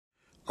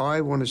I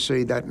want to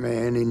see that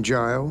man in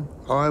jail.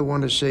 I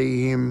want to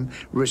see him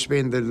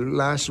spend the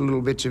last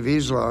little bits of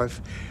his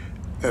life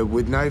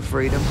with no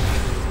freedom.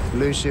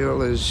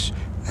 Lucille has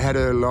had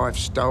her life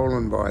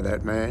stolen by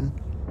that man.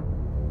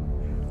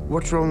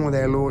 What's wrong with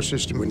our law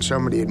system when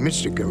somebody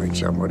admits to killing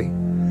somebody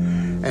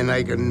and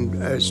they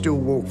can still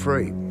walk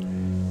free?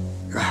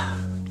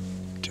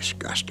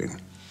 Disgusting.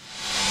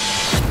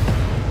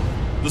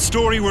 The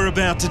story we're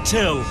about to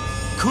tell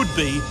could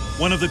be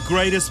one of the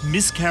greatest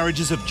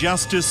miscarriages of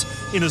justice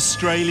in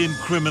Australian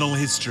criminal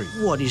history.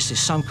 What, is this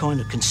some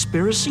kind of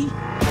conspiracy?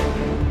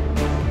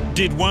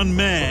 Did one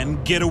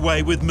man get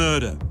away with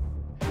murder?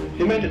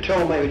 You mean to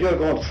tell me you've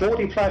gone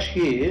 40+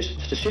 years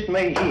to sit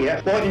me here?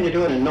 Why didn't you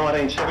do it in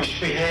 1970?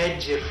 Wish we had,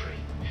 Jeffrey.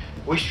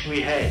 Wish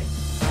we had.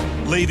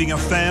 Leaving a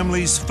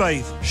family's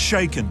faith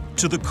shaken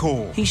to the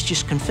core. He's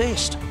just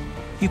confessed.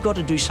 You've got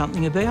to do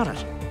something about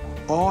it.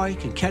 I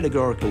can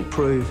categorically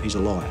prove he's a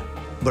liar,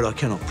 but I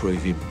cannot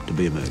prove him to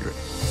be a murderer.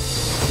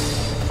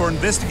 For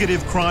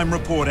investigative crime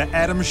reporter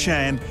Adam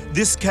Shan,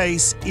 this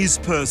case is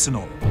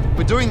personal.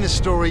 We're doing this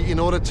story in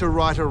order to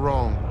right a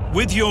wrong.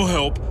 With your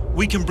help,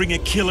 we can bring a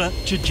killer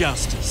to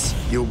justice.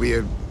 You'll be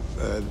a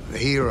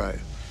hero,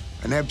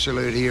 an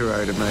absolute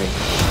hero to me.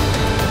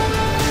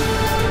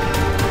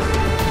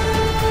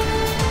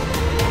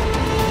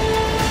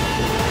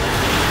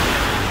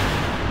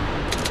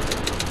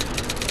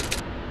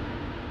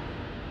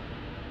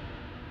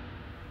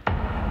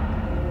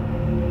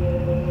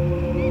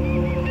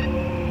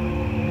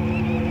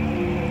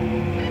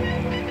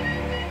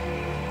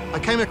 I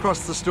came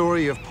across the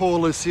story of poor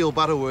Lucille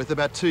Butterworth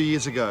about 2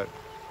 years ago.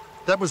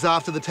 That was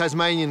after the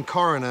Tasmanian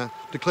coroner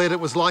declared it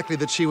was likely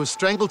that she was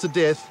strangled to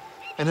death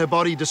and her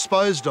body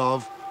disposed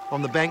of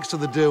on the banks of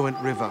the Derwent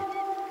River.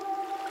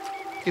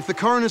 If the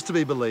coroner's to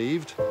be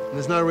believed, and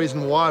there's no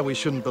reason why we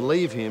shouldn't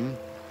believe him,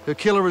 her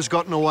killer has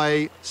gotten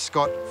away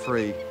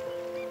scot-free.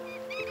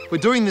 We're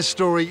doing this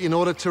story in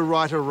order to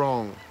right a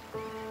wrong,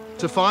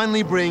 to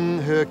finally bring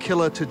her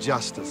killer to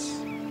justice.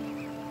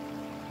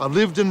 I've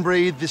lived and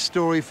breathed this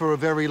story for a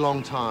very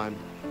long time,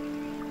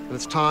 and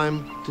it's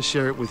time to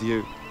share it with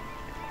you.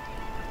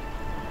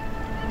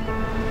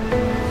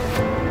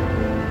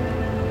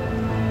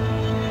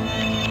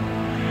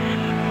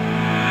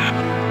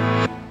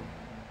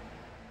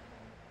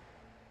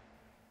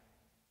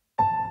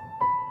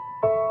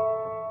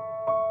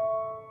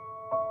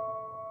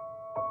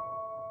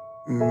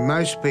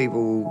 Most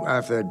people,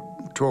 after they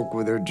talked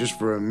with her just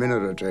for a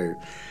minute or two,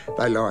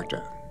 they liked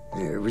her.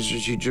 Yeah, it was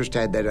she just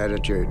had that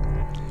attitude,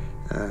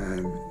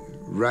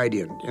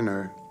 radiant, you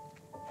know.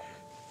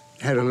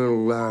 Had a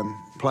little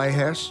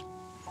playhouse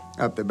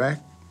up the back.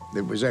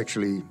 That was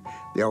actually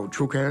the old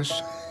chook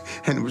house,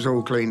 and it was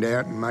all cleaned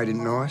out and made it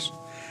nice.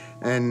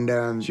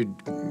 And she'd,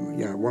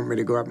 you know, want me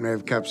to go up and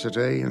have cups of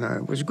tea. You know,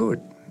 it was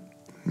good.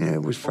 Yeah,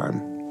 it was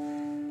fun.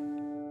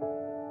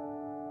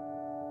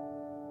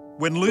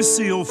 When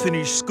Lucille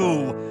finished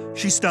school,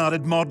 she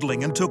started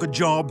modelling and took a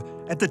job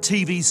at the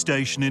TV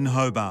station in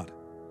Hobart.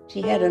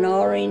 She had an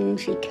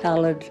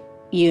orange-coloured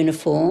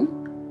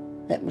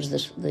uniform. That was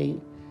the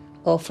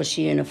office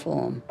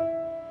uniform.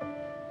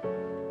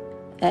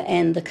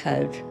 And the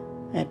coat,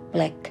 that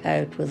black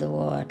coat with the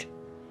white.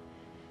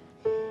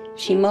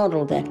 She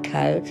modelled that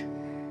coat,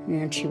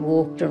 and she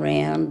walked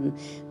around, and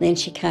then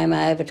she came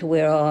over to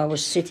where I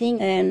was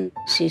sitting and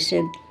she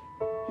said,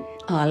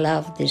 "I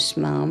love this,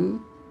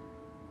 Mum.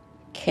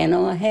 Can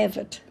I have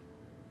it?"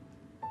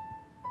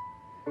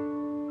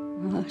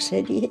 I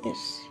said,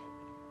 "Yes,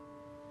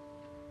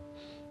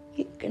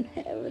 you can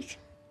have it."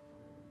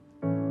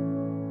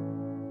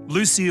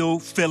 Lucille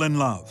fell in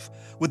love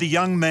with a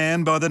young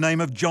man by the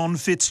name of John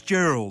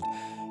Fitzgerald.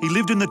 He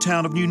lived in the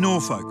town of New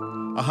Norfolk,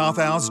 a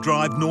half-hour's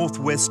drive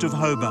northwest of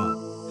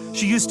Hobart.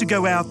 She used to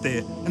go out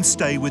there and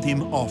stay with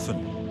him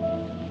often.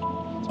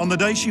 On the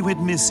day she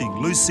went missing,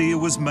 Lucille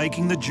was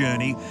making the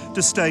journey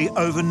to stay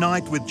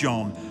overnight with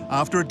John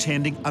after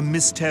attending a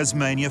Miss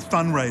Tasmania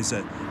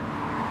fundraiser.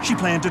 She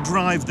planned to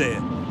drive there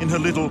in her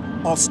little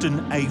Austin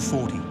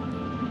A40.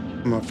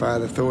 My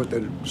father thought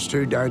that it was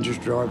too dangerous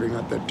driving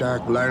up that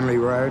dark, lonely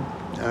road,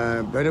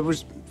 but it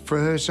was for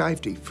her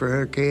safety, for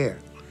her care.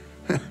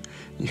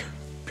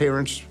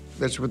 Parents,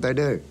 that's what they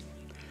do.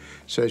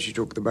 So she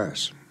took the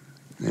bus.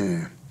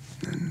 Yeah,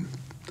 and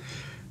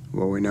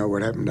well, we know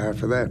what happened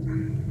after that.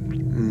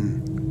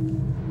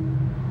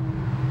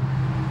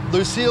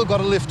 Lucille got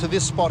a lift to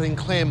this spot in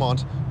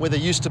Claremont where there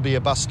used to be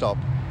a bus stop.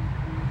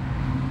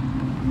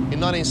 In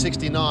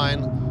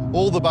 1969,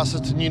 all the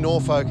buses to New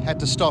Norfolk had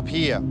to stop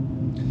here.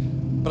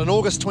 But on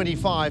August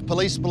 25,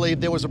 police believed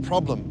there was a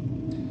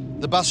problem.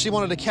 The bus she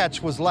wanted to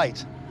catch was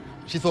late.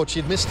 She thought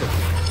she'd missed it.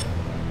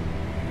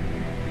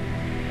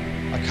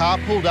 A car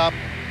pulled up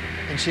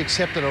and she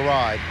accepted a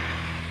ride.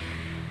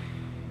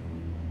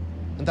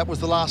 And that was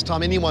the last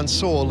time anyone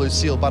saw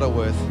Lucille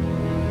Butterworth.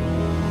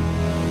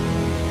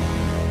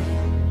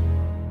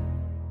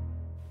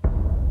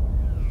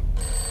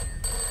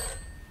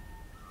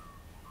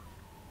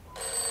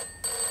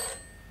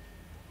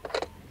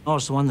 I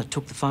was the one that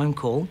took the phone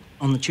call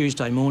on the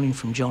Tuesday morning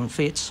from John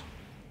Fitz.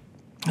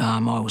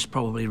 I was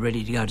probably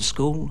ready to go to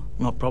school.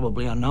 Not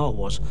probably, I know I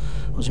was.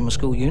 I was in my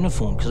school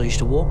uniform because I used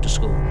to walk to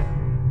school.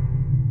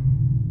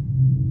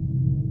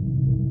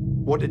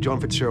 What did John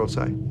Fitzgerald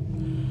say?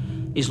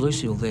 Is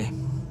Lucille there?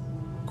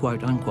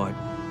 Quote, unquote.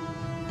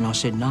 And I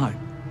said no.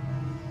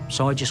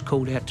 So I just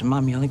called out to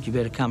Mummy, I think you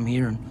better come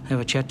here and have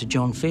a chat to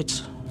John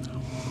Fitz.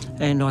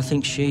 And I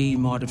think she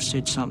might have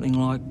said something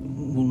like,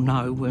 well,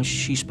 no, well,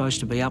 she's supposed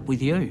to be up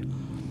with you.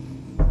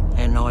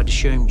 And I'd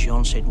assumed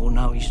John said, well,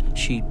 no,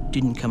 she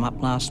didn't come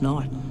up last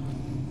night.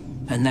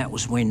 And that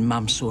was when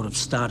Mum sort of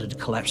started to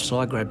collapse, so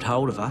I grabbed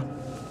hold of her.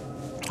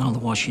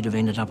 Otherwise, she'd have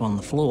ended up on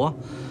the floor.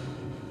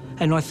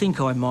 And I think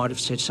I might have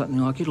said something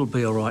like, it'll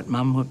be all right,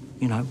 Mum,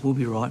 you know, we'll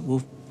be right,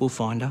 we'll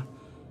find her.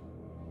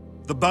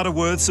 The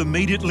Butterworths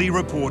immediately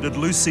reported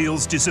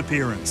Lucille's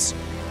disappearance.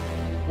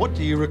 What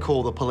do you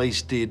recall the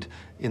police did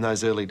in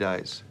those early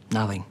days?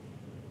 Nothing.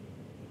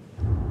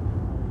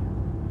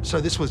 So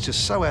this was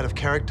just so out of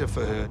character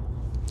for her?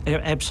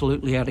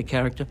 Absolutely out of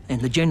character. And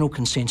the general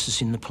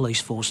consensus in the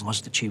police force was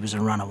that she was a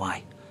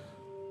runaway.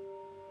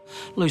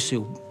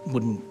 Lucille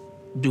wouldn't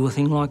do a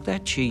thing like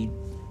that. She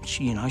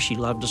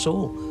loved us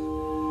all.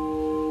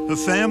 The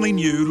family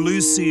knew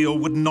Lucille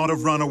would not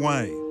have run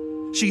away.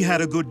 She had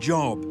a good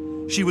job,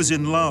 she was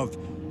in love,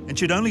 and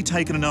she'd only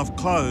taken enough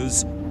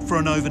clothes for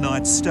an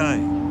overnight stay.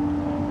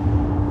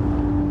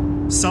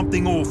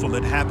 Something awful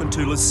had happened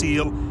to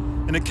Lucille,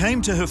 and it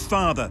came to her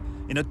father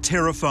in a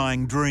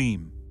terrifying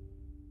dream.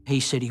 He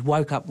said he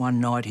woke up one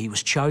night, he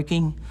was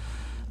choking.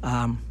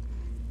 There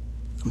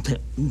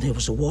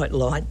was a white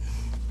light,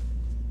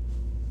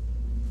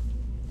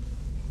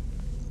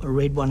 a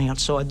red one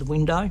outside the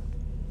window.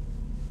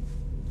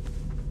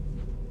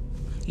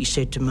 He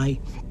said to me,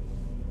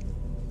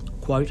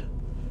 quote,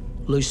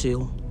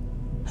 Lucille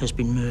has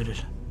been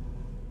murdered.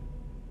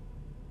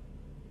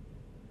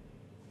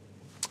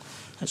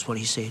 That's what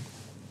he said.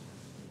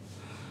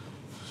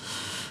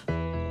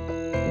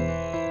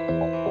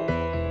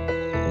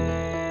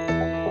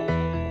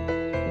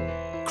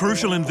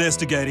 Crucial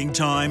investigating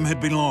time had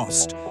been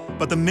lost,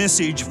 but the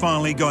message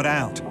finally got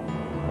out.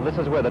 This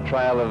is where the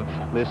trail of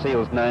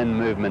Lucille's known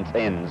movements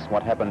ends.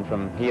 What happened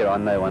from here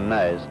on, no one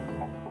knows.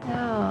 Oh,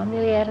 I'm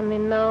nearly out of my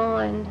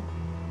mind.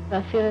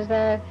 I feel as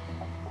though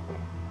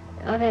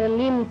I've had a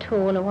limb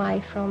torn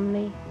away from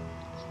me.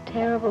 It's a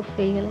terrible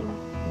feeling.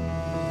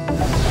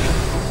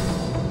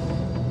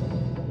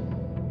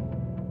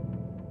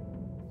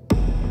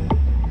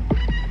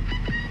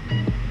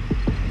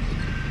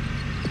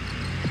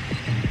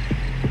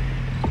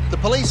 The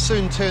police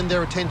soon turned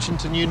their attention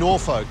to New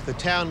Norfolk, the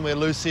town where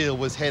Lucille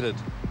was headed.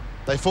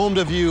 They formed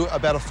a view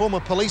about a former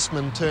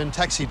policeman turned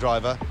taxi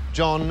driver,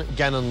 John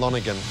Gannon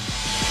Lonergan.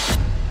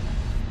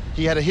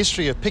 He had a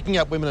history of picking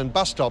up women in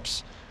bus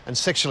stops and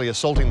sexually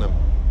assaulting them.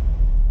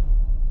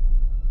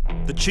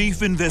 The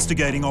chief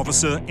investigating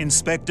officer,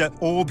 Inspector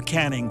Orb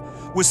Canning,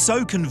 was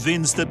so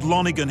convinced that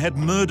Lonergan had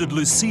murdered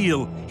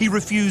Lucille, he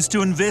refused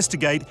to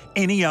investigate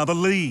any other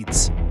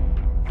leads.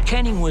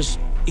 Canning was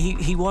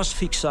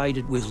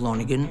fixated with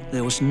Lonergan.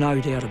 There was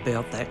no doubt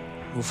about that.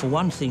 Well, for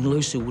one thing,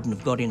 Lucille wouldn't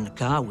have got in the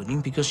car with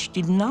him because she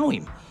didn't know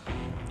him.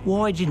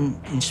 Why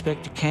didn't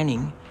Inspector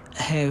Canning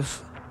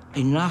have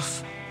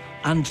enough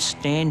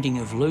understanding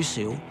of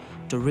Lucille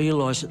to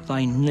realise that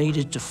they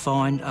needed to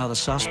find other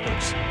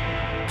suspects?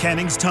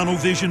 Canning's tunnel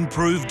vision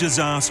proved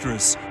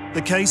disastrous.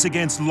 The case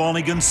against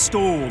Lonergan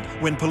stalled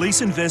when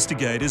police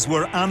investigators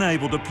were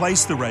unable to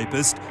place the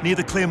rapist near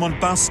the Claremont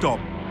bus stop,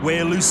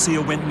 where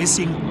Lucille went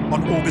missing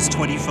on August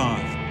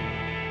 25.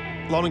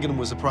 Lonergan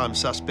was the prime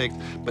suspect,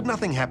 but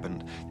nothing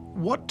happened.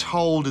 What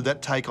toll did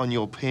that take on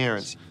your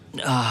parents?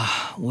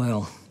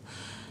 Well,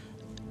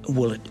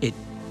 it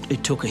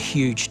took a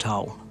huge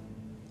toll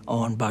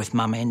on both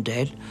Mum and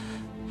Dad.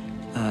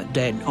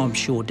 I'm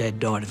sure Dad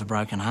died of a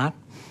broken heart.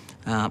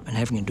 And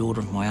having a daughter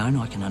of my own,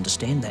 I can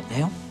understand that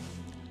now.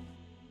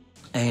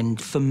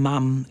 And for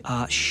Mum,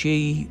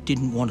 she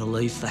didn't want to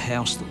leave the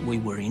house that we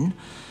were in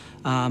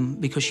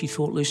because she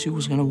thought Lucille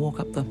was going to walk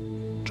up the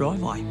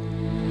driveway.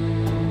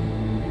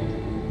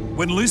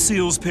 When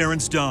Lucille's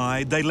parents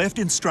died, they left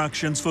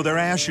instructions for their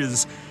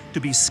ashes to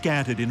be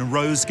scattered in a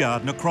rose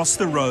garden across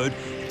the road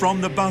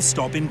from the bus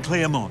stop in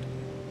Claremont.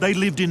 They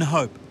lived in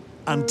hope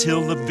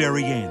until the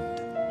very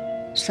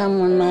end.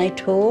 Someone may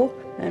talk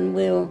and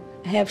we'll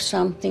have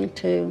something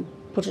to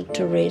put it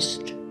to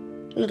rest.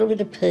 A little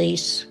bit of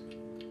peace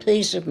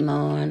of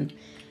mind,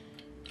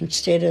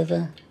 instead of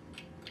the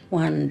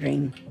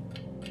wondering.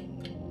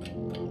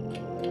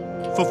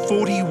 For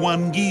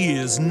 41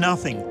 years,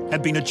 nothing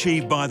had been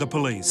achieved by the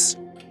police.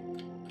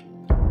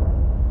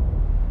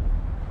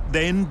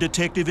 Then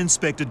Detective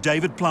Inspector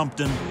David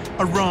Plumpton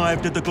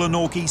arrived at the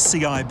Glenorchy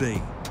CIB.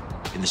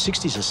 In the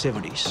 60s or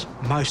 70s,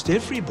 most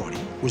everybody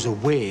was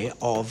aware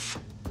of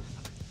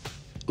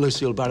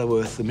Lucille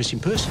Butterworth, the missing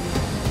person.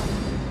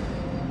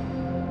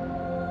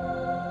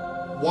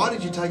 Why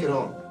did you take it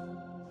on?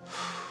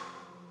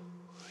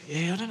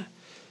 Yeah, I don't know.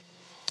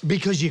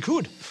 Because you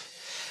could.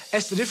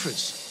 That's the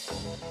difference.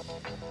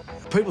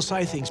 People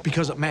say things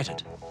because it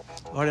mattered.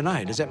 I don't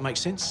know, does that make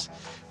sense?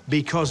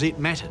 because it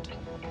mattered.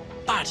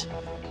 But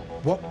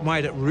what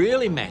made it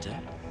really matter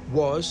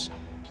was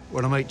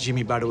when I meet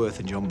Jimmy Butterworth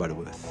and John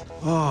Butterworth.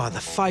 Oh, the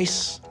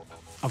face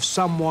of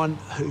someone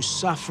who's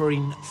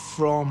suffering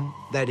from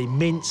that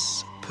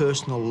immense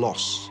personal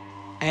loss,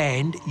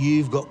 and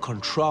you've got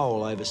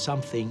control over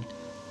something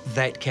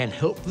that can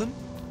help them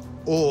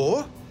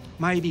or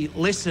maybe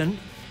lessen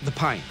the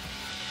pain.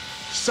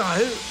 So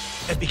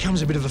it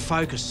becomes a bit of a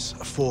focus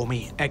for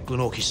me at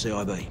Glenorchy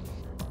CIB.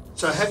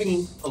 So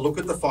having a look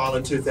at the file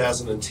in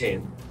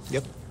 2010,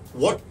 Yep.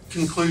 what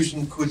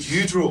conclusion could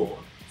you draw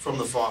from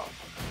the file?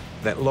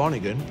 That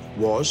Lonergan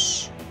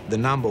was the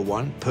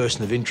 #1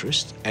 person of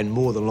interest and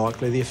more than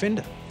likely the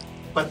offender.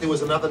 But there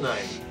was another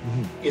name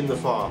in the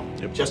file.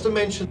 Yep. Just to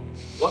mention,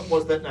 what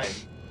was that name?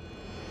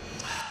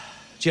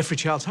 Jeffrey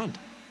Charles Hunt.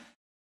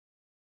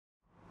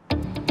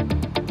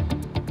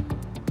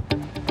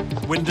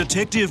 When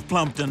Detective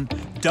Plumpton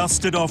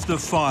dusted off the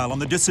file on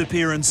the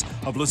disappearance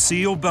of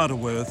Lucille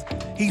Butterworth,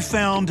 he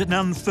found an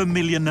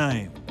unfamiliar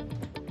name.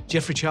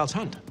 Jeffrey Charles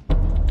Hunt.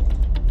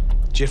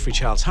 Jeffrey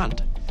Charles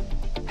Hunt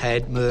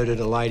had murdered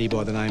a lady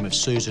by the name of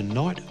Susan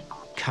Knight,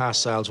 car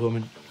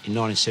saleswoman, in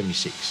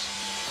 1976.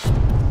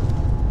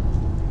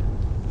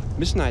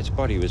 Miss Knight's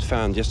body was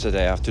found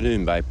yesterday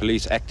afternoon by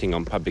police acting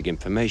on public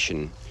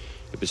information.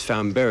 It was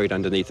found buried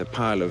underneath a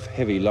pile of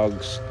heavy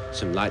logs,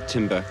 some light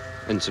timber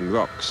and some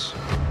rocks.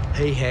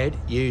 He had,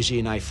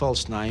 using a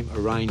false name,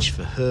 arranged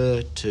for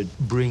her to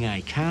bring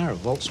a car, a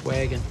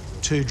Volkswagen,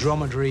 to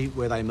Dromedary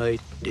where they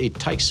meet. He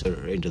takes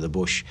her into the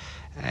bush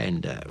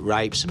and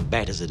rapes and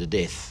batters her to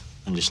death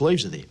and just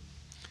leaves her there.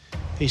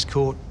 He's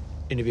caught,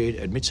 interviewed,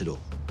 admits it all.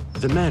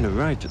 The man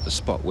arrived at the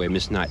spot where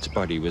Miss Knight's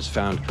body was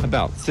found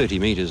about 30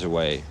 metres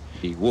away.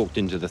 He walked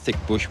into the thick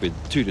bush with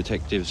 2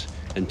 detectives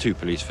and 2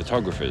 police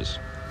photographers.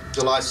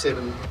 July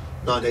 7,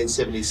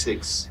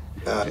 1976,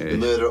 the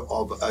murder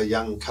of a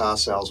young car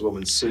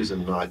saleswoman,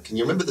 Susan Knight. Can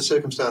you remember the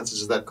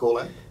circumstances of that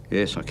call-out?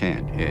 Yes, I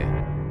can, yeah.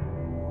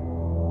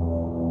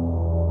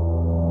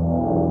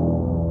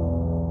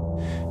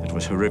 It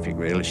was horrific,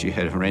 really. She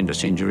had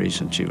horrendous injuries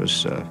and she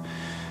was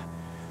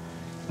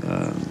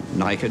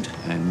naked,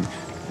 and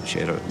she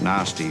had a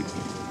nasty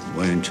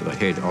wound to the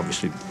head,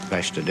 obviously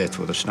bashed to death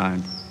with a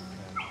stone.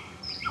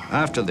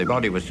 After the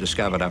body was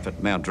discovered up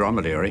at Mount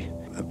Dromedary,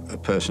 a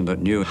person that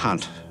knew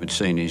Hunt had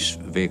seen his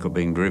vehicle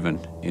being driven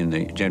in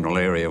the general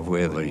area of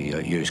where the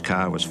used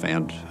car was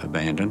found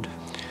abandoned.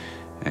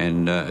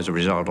 And as a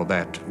result of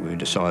that, we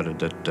decided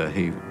that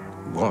he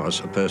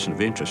was a person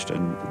of interest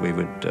and we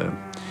would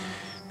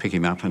pick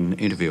him up and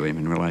interview him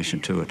in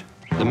relation to it.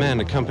 The man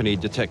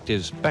accompanied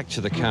detectives back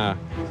to the car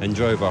and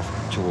drove off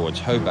towards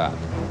Hobart.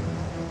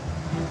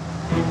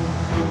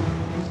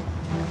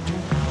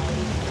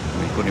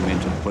 We put him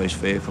into the police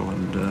vehicle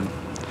and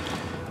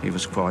he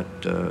was quite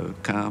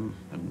calm,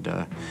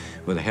 and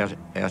without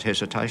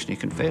hesitation he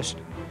confessed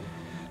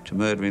to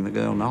murdering the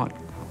girl Knight.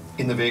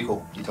 In the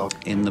vehicle, you told?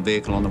 In the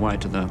vehicle on the way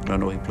to the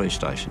Glenorchy police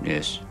station,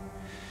 yes.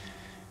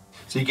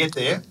 So you get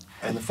there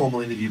and the formal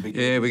interview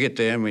begins? Yeah, we get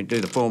there and we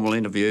do the formal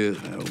interview,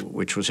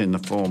 which was in the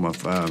form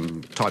of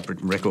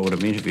typewritten record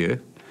of interview.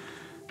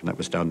 And that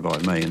was done by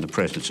me in the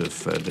presence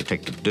of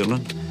Detective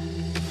Dillon.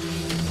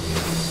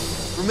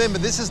 Remember,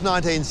 this is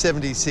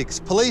 1976.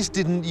 Police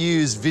didn't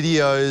use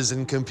videos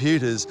and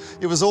computers.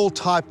 It was all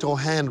typed or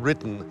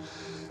handwritten.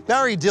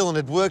 Barry Dillon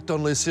had worked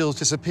on Lucille's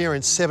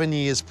disappearance 7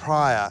 years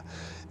prior,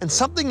 and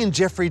something in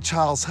Jeffrey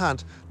Charles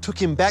Hunt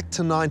took him back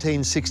to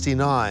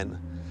 1969.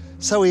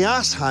 So he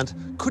asked Hunt,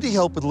 could he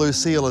help with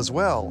Lucille as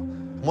well?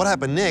 And what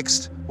happened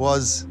next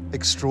was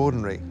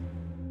extraordinary.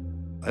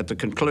 At the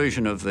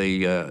conclusion of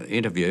the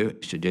interview,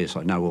 he said, yes,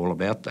 I know all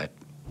about that.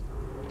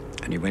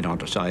 And he went on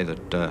to say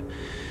that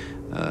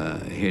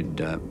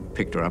he'd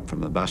picked her up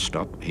from the bus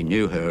stop. He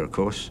knew her, of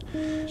course,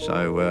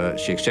 so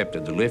she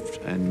accepted the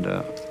lift, and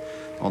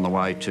on the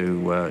way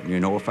to New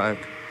Norfolk,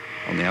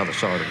 on the other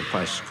side of a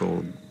place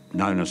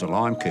known as the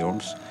Lime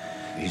Kilns,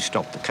 he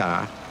stopped the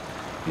car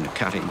in a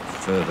cutting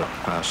further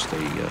past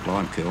the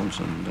lime kilns,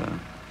 and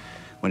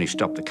when he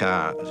stopped the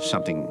car,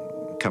 something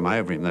come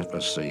over him. That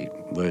was the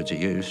words he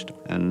used,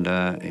 and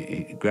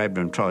he grabbed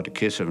her and tried to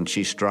kiss her, and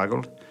she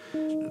struggled.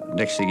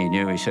 Next thing he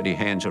knew, he said he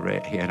had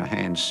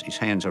his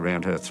hands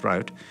around her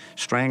throat,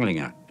 strangling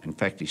her. In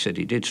fact, he said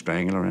he did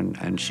strangle her,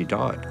 and she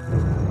died.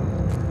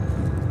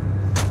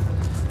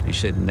 He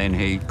said, and then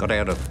he got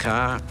out of the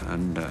car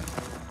and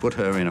put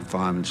her in a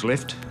fireman's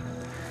lift,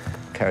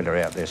 carried her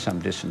out there some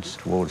distance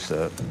towards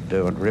the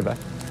Derwent River,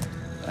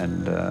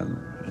 and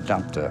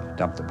dumped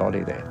the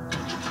body there.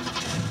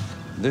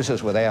 This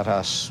is without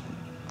us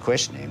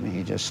questioning him.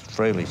 He just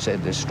freely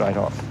said this straight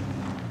off.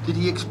 Did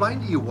he explain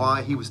to you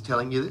why he was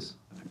telling you this?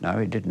 No,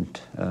 he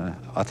didn't.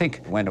 I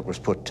think when it was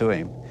put to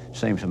him, it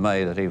seemed to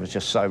me that he was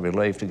just so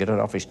relieved to get it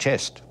off his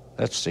chest.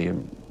 That's the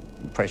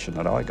impression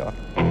that I got.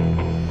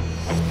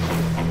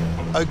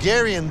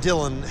 O'Garry and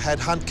Dillon had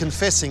Hunt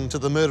confessing to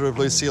the murder of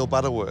Lucille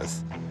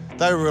Butterworth.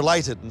 They were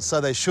related, and so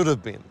they should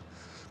have been.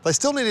 They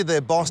still needed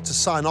their boss to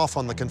sign off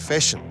on the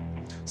confession.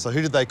 So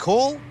who did they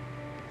call?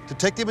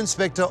 Detective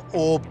Inspector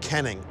Orb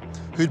Canning,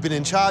 who who'd been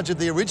in charge of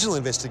the original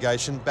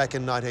investigation back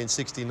in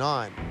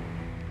 1969.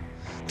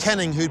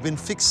 Canning, who'd been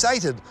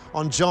fixated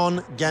on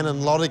John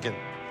Gannon Lonergan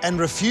and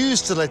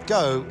refused to let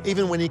go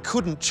even when he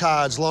couldn't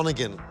charge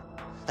Lonergan.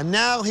 And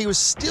now he was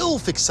still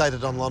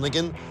fixated on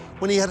Lonergan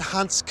when he had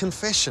Hunt's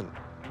confession.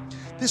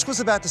 This was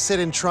about to set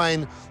in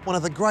train one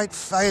of the great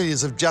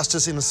failures of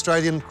justice in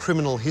Australian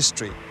criminal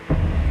history.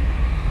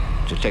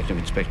 Detective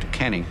Inspector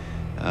Canning,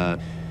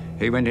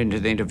 he went into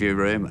the interview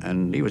room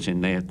and he was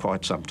in there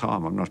quite some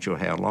time, I'm not sure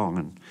how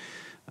long,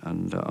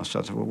 and I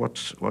said, well,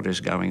 what is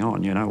going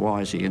on? You know,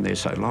 why is he in there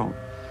so long?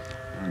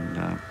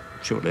 And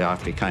shortly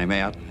after he came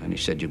out and he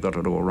said, you've got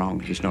it all wrong.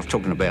 He's not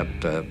talking about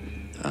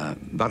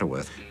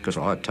Butterworth, because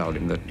I told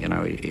him that, you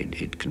know,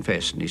 he'd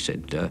confessed, and he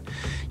said,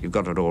 you've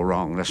got it all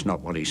wrong, that's not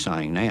what he's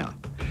saying now.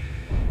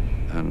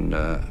 And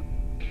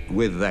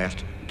with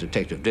that,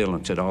 Detective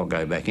Dillon said, I'll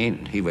go back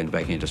in. He went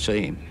back in to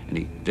see him,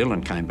 and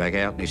Dillon came back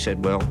out and he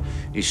said, well,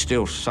 he's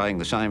still saying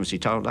the same as he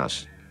told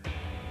us.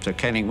 So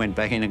Canning went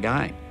back in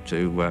again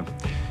to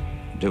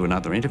do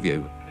another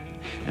interview.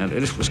 And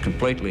this was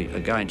completely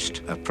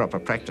against proper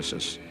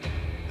practices.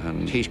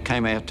 And he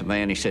came out to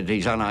me and he said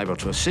he's unable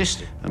to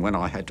assist. And when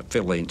I had to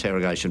fill the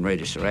interrogation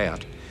register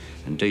out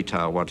and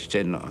detail what he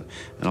said, and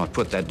I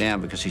put that down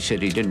because he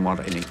said he didn't want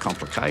any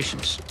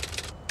complications.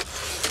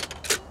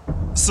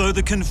 So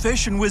the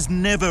confession was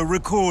never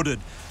recorded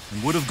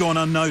and would have gone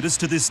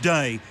unnoticed to this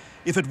day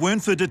if it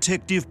weren't for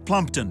Detective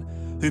Plumpton,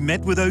 who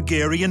met with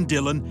O'Garry and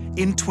Dillon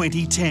in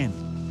 2010.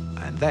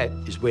 And that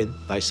is when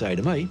they say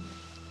to me,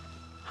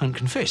 Hunt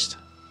confessed.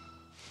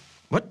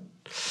 What?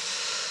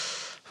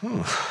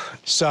 Oh.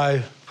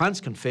 So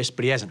Hunt's confessed,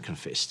 but he hasn't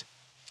confessed.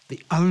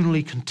 The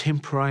only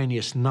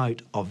contemporaneous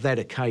note of that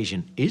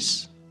occasion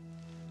is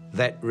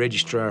that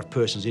Registrar of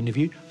Persons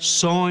interview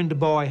signed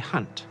by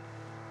Hunt,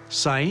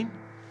 saying,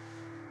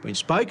 been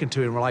spoken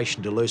to in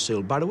relation to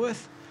Lucille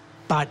Butterworth,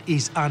 but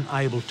is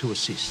unable to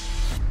assist.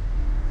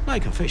 No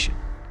confession.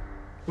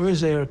 Where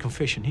is there a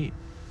confession here?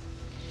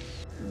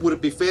 Would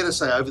it be fair to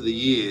say over the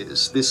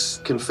years, this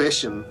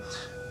confession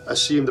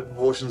assumed the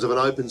proportions of an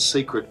open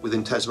secret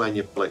within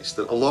Tasmania Police,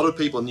 that a lot of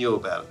people knew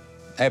about it?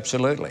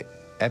 Absolutely,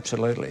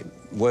 absolutely.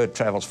 Word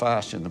travels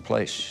fast in the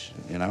police,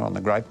 you know, on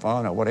the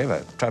grapevine or whatever.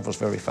 It travels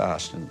very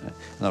fast. And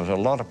there was a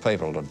lot of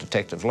people,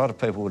 detectives, a lot of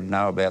people would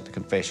know about the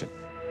confession.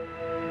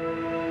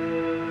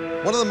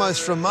 One of the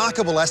most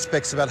remarkable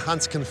aspects about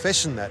Hunt's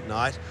confession that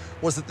night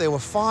was that there were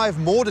 5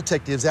 more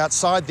detectives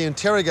outside the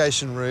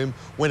interrogation room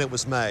when it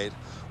was made.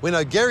 When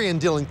O'Garry and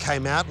Dillon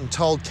came out and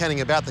told Canning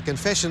about the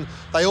confession,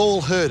 they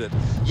all heard it.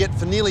 Yet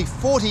for nearly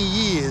 40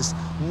 years,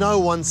 no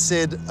one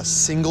said a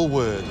single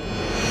word.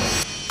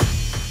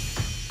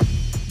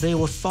 There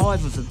were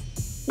 5 of them.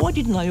 Why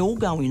didn't they all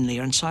go in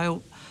there and say,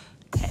 oh,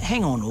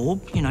 hang on,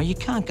 Orb, you know, you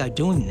can't go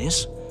doing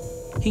this.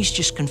 He's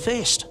just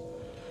confessed.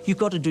 You've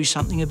got to do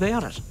something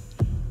about it.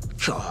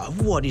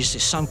 God, what is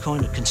this, some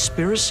kind of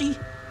conspiracy?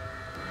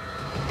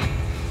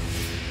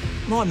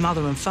 My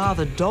mother and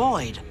father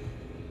died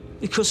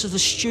because of the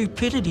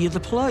stupidity of the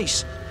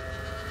police.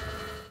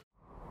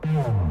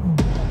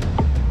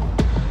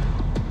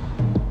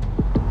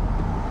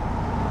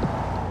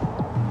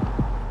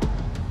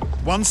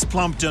 Once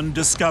Plumpton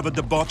discovered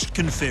the botched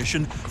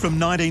confession from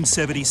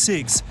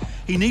 1976,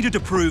 he needed to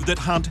prove that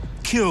Hunt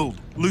killed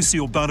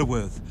Lucille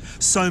Butterworth.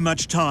 So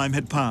much time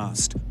had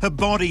passed. Her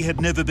body had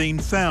never been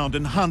found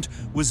and Hunt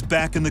was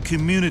back in the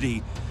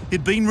community.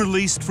 He'd been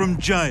released from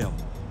jail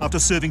after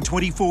serving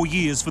 24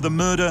 years for the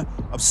murder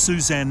of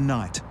Suzanne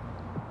Knight.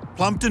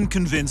 Plumpton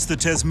convinced the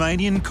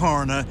Tasmanian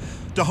coroner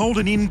to hold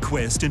an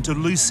inquest into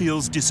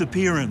Lucille's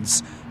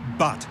disappearance,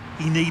 but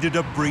he needed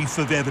a brief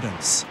of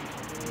evidence.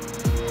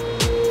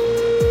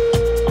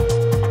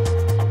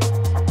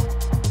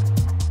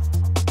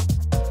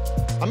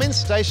 I'm in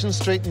Station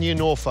Street, New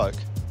Norfolk.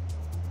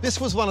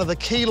 This was one of the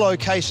key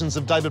locations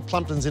of David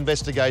Plumpton's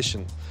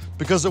investigation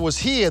because it was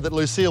here that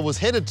Lucille was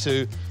headed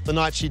to the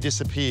night she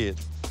disappeared.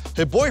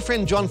 Her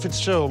boyfriend, John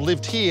Fitzgerald,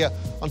 lived here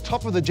on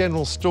top of the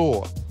general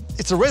store.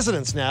 It's a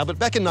residence now, but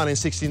back in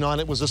 1969,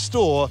 it was a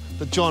store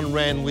that John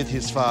ran with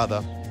his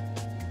father.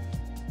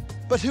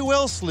 But who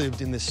else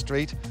lived in this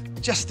street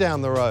just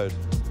down the road?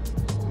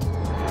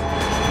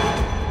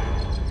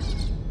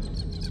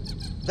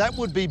 That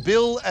would be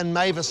Bill and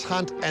Mavis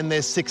Hunt and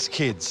their 6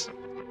 kids.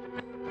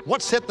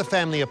 What set the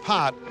family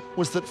apart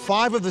was that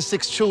 5 of the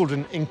 6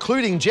 children,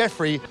 including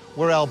Jeffrey,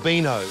 were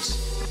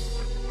albinos.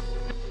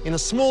 In a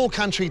small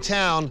country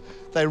town,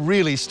 they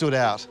really stood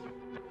out.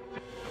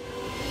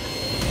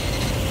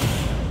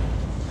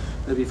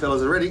 Have you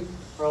fellas ready?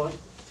 Right.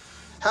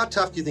 How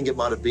tough do you think it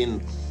might have been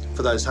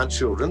for those Hunt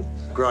children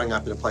growing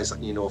up in a place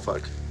like New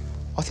Norfolk?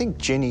 I think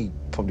Jenny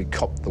probably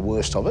copped the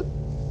worst of it,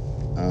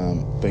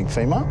 being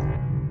female.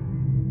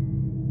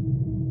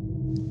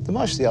 The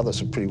most of the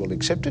others are pretty well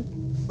accepted.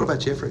 What about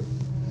Jeffrey?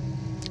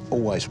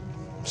 Always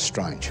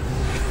strange.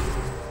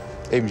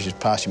 Even if you just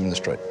pass him in the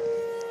street.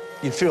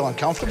 You'd feel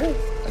uncomfortable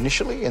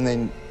initially, and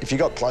then if you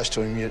got close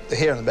to him, the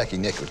hair on the back of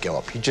your neck would go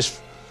up. You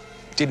just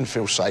didn't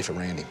feel safe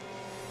around him.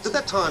 At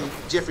that time,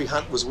 Jeffrey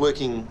Hunt was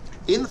working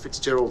in the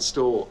Fitzgerald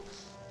store.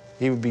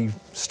 He would be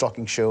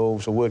stocking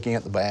shelves or working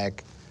at the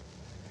back.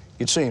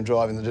 You'd see him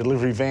driving the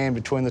delivery van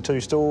between the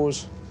two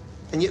stores.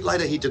 And yet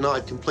later he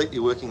denied completely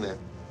working there.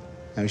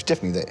 No, he's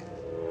definitely there.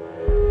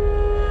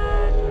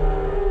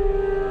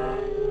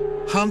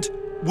 Hunt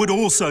would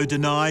also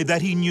deny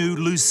that he knew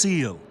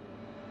Lucille.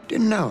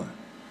 Didn't know her.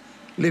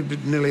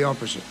 Lived nearly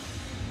opposite.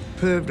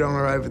 Perved on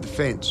her over the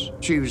fence.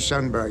 She was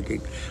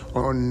sunbaking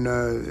on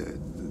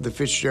the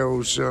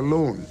Fitzgerald's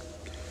lawn.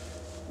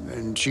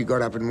 And she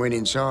got up and went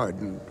inside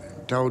and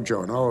told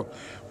John, oh,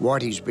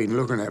 Whitey's been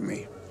looking at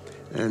me.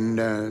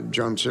 And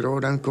John said, oh,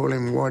 don't call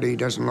him Whitey, he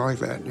doesn't like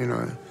that, you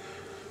know.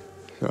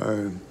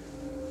 So,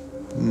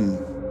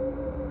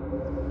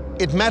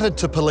 It mattered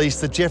to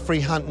police that Jeffrey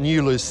Hunt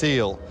knew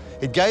Lucille.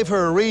 It gave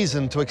her a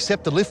reason to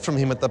accept a lift from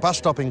him at the bus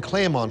stop in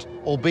Claremont,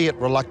 albeit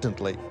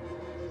reluctantly.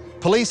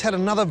 Police had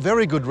another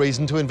very good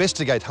reason to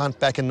investigate Hunt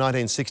back in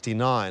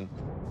 1969.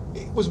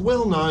 It was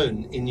well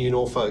known in New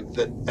Norfolk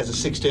that as a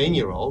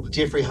 16-year-old,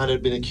 Jeffrey Hunt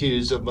had been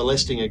accused of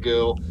molesting a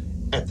girl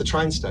at the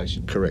train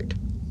station. Correct.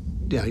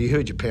 You know, you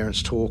heard your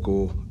parents talk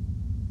or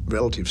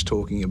relatives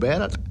talking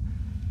about it,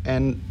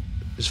 and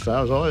as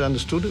far as I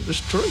understood, it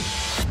was true.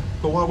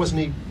 But why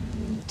wasn't he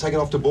taken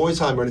off to boys'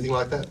 home or anything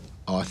like that?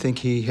 I think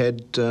he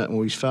had,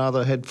 or his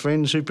father had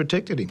friends who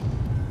protected him,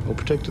 or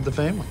protected the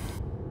family.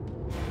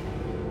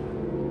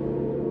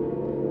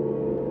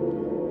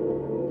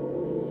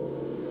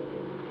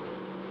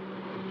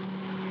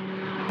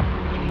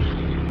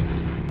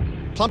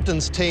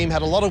 Plumpton's team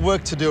had a lot of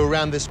work to do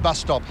around this bus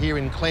stop here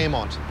in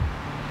Claremont.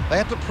 They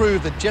had to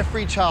prove that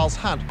Jeffrey Charles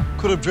Hunt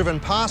could have driven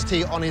past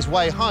here on his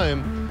way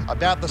home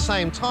about the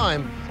same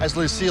time as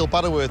Lucille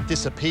Butterworth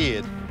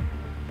disappeared.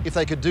 If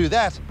they could do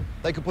that,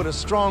 they could put a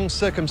strong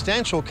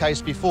circumstantial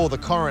case before the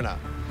coroner.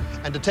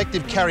 And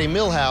Detective Carrie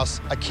Millhouse,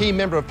 a key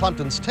member of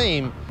Plumpton's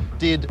team,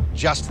 did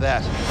just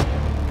that.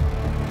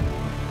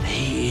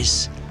 He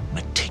is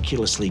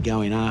meticulously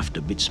going after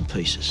bits and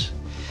pieces,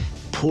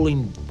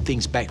 pulling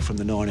things back from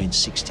the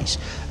 1960s,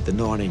 the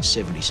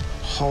 1970s,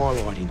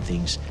 highlighting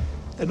things.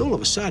 And all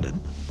of a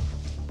sudden,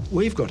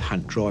 we've got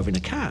Hunt driving a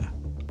car.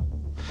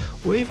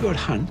 We've got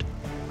Hunt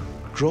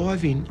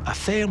driving a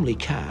family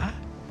car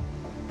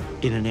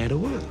in and out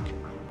of work.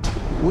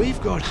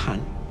 We've got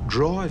Hunt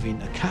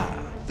driving a car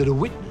that a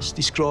witness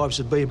describes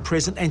as being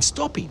present and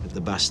stopping at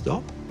the bus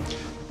stop.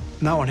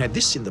 No one had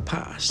this in the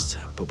past,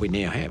 but we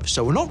now have.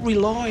 So we're not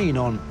relying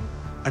on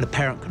an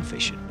apparent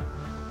confession.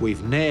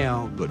 We've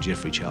now got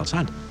Jeffrey Charles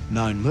Hunt,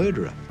 known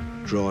murderer,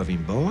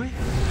 driving by,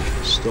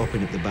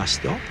 stopping at the bus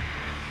stop.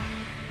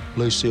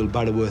 Lucille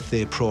Butterworth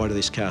there prior to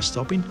this car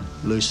stopping.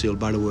 Lucille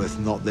Butterworth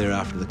not there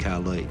after the car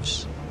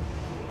leaves.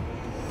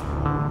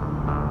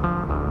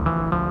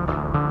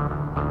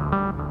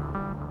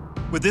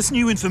 With this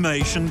new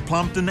information,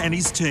 Plumpton and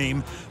his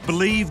team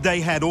believed they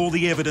had all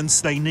the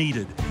evidence they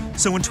needed.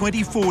 So in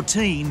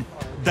 2014,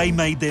 they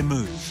made their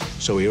move.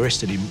 So we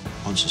arrested him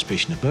on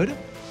suspicion of murder,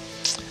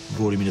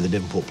 brought him into the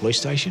Devonport police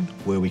station,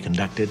 where we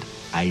conducted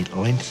a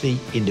lengthy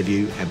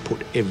interview and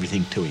put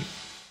everything to him.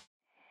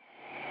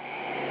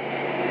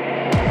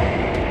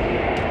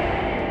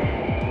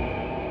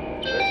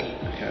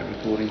 Okay,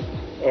 recording.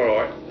 All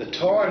right, the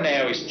time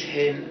now is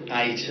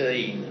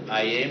 10:18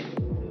 a.m.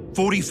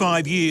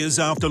 45 years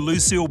after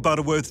Lucille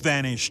Butterworth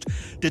vanished,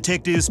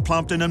 detectives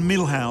Plumpton and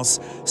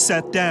Millhouse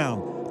sat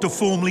down to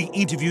formally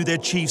interview their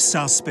chief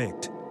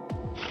suspect.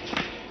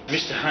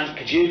 Mr. Hunt,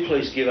 could you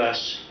please give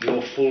us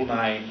your full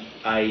name,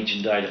 age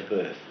and date of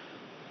birth?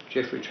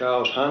 Jeffrey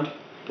Charles Hunt,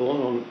 born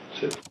on...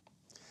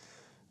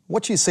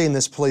 What you see in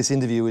this police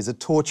interview is a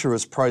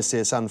torturous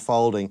process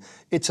unfolding.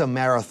 It's a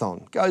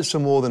marathon, goes for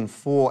more than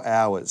 4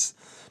 hours.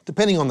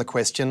 Depending on the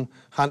question,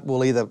 Hunt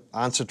will either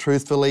answer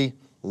truthfully,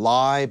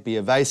 lie, be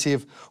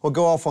evasive, or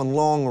go off on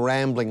long,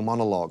 rambling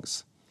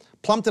monologues.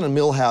 Plumpton and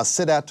Millhouse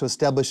set out to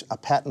establish a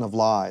pattern of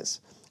lies.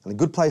 And a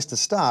good place to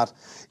start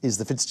is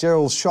the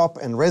Fitzgerald's shop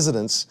and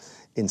residence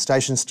in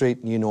Station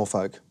Street, New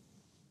Norfolk.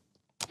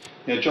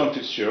 Now, John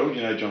Fitzgerald,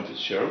 you know John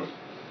Fitzgerald?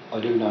 I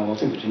do know of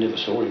him, but you never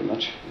saw him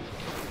much.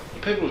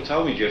 People have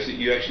told me, Jeff, that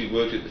you actually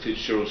worked at the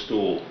Fitzgerald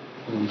store.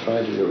 I'm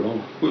afraid you're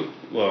wrong.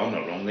 Well, I'm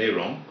not wrong, they're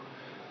wrong.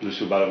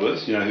 Lucille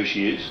Butterworth, you know who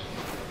she is?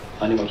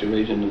 Only what you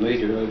read in the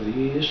media over the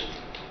years.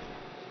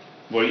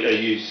 Well, are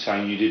you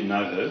saying you didn't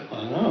know her?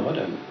 I know, I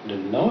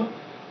didn't know her.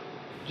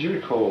 Do you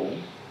recall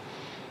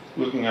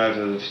looking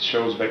over the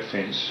Fitzgerald's back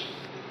fence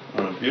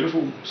on a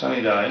beautiful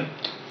sunny day?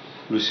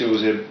 Lucille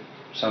was there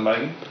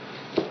sunbathing?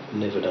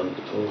 Never done it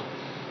before.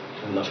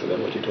 Enough about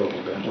what you're talking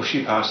about. Well,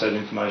 she passed that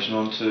information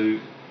on to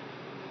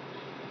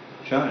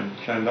Jane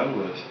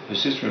Butterworth, her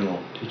sister-in-law.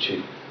 Did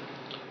she?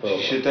 Well,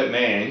 she said that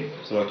man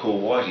that I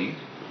call Whitey,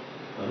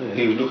 yeah.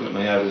 He was looking at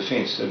me over the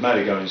fence. It made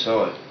her go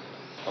inside.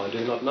 I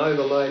do not know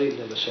the lady,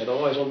 never set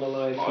eyes on the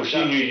lady. Oh,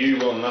 she knew you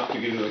well enough to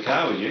get into the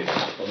car with you.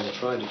 I'm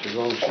afraid that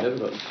you're wrong, she never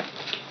got.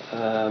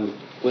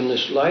 When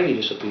this lady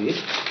disappeared,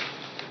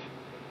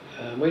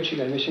 where'd she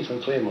go missing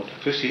from? Claremont?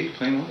 Just here,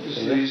 Claremont. This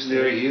is the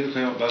area here, the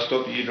Claremont bus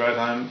stop that you drove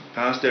home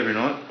past every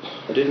night.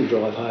 I didn't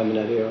drive home in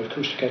that area. I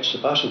was to catch the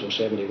bus until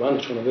 71.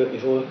 That's when I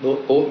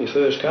bought my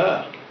first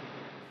car.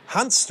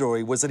 Hunt's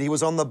story was that he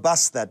was on the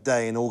bus that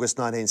day in August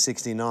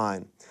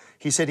 1969.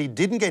 He said he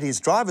didn't get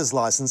his driver's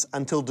licence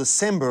until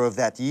December of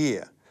that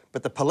year,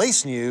 but the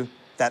police knew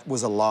that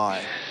was a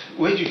lie.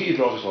 Where did you get your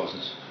driver's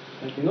licence?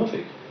 At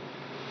Norfolk.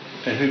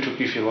 And who took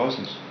you for your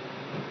licence?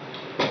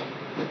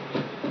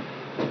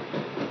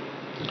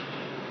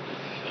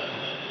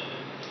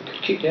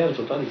 Kicked out of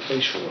the bloody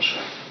police force.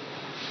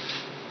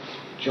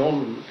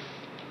 John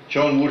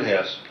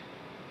Woodhouse?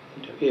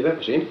 Yeah, that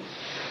was him.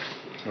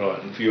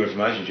 Right, and for your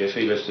information, Jeff,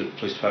 he left the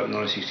police department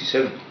in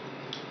 1967.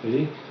 Did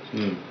he?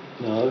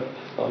 No,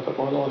 I got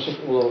my licence,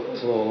 although I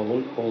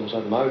was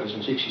at motors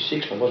in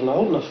 66, but I wasn't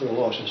old enough for a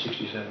licence in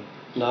 67.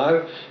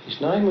 No, his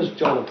name was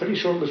John. I'm pretty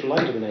sure it was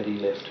later than that he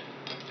left.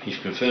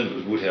 You've confirmed it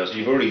was Woodhouse.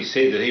 You've already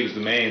said that he was the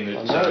man that...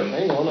 I know,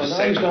 hang on, I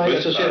know his name,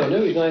 as I said, I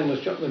knew his name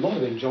was John. It might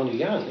have been Johnny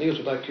Young. He was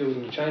the bloke killed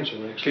in the chainsaw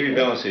accident. Keep your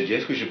balance there,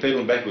 Jeff, because you're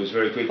peeling backwards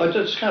very quickly. I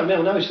just can't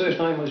remember. I know his first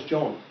name was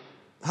John.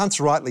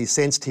 Hunt's rightly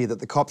sensed here that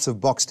the cops have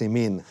boxed him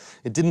in.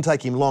 It didn't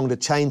take him long to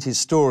change his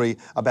story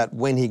about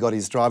when he got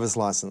his driver's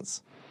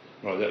licence.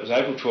 Right, that was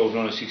April 12,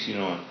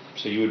 1969.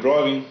 So you were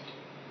driving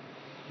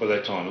by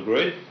that time,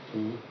 agreed?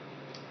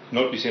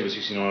 Not December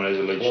 69 as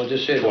alleged. Well, I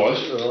just said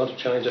twice. I'd like to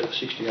change that to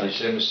 68.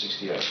 December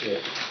 68. Yeah.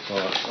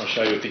 Right, I'll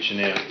show you a picture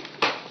now.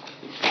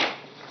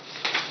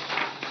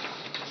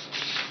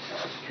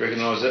 Do you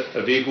recognise that?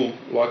 A vehicle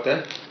like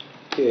that?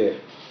 Yeah.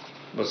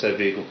 What's that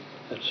vehicle?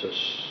 That's a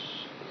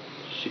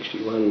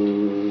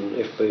 61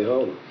 FB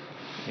Holden.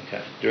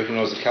 Okay. Do you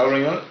recognise the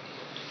colouring on it?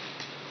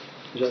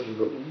 Is that a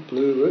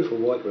blue roof or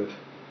white roof?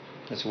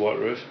 That's a white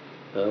roof.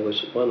 No,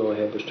 the one I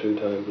had was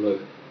two-tone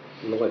blue.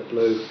 Light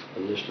blue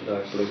and just a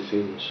dark blue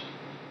fins.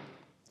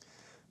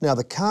 Now,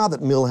 the car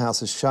that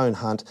Millhouse has shown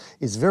Hunt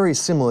is very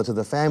similar to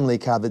the family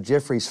car that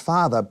Jeffrey's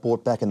father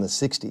bought back in the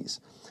 60s.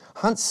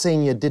 Hunt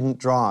Sr. didn't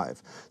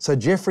drive, so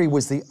Jeffrey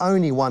was the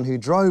only one who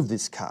drove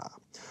this car.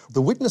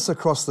 The witness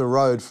across the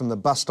road from the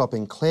bus stop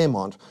in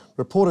Claremont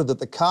reported that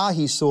the car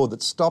he saw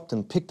that stopped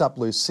and picked up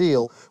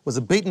Lucille was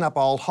a beaten-up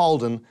old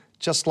Holden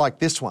just like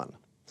this one.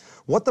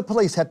 What the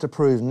police had to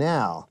prove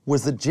now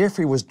was that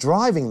Jeffrey was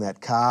driving that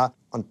car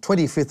on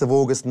 25th of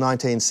August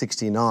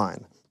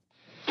 1969.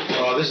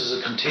 This is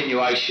a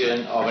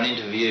continuation of an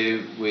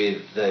interview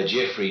with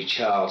Jeffrey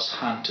Charles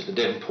Hunt at the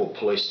Devonport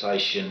Police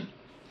Station.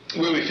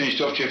 Where we finished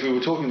off, Jeff, we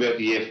were talking about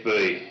the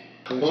FB.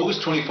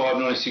 August 25,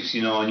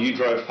 1969, you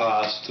drove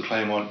past the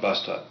Claremont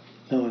bus stop.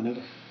 No, I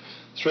never.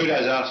 3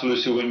 days after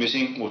Lucille went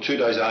missing, or 2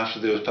 days after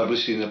there was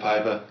publicity in the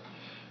paper,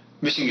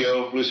 missing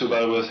girl, Lucille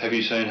Butterworth, have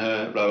you seen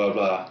her, blah, blah,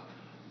 blah.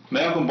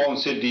 Malcolm Bond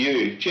said to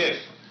you, Jeff,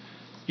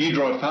 you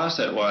drive past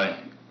that way.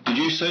 Did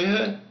you see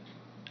her?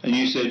 And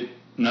you said,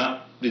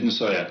 no, didn't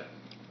see her.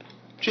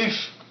 Jeff,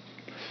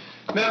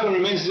 Malcolm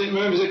remembers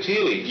it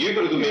clearly. You've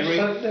got a good memory.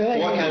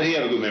 Why can't he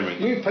have a good memory?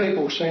 You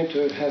people seem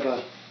to have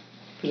a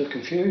bit of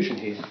confusion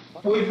here.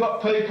 We've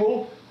got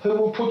people who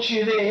will put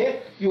you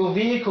there, your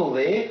vehicle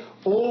there.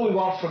 All we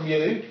want from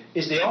you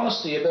is the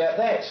honesty about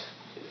that.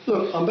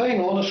 Look, I'm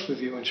being honest with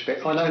you,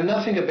 Inspector. I know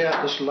nothing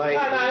about this lady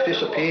that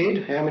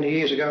disappeared, how many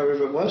years ago,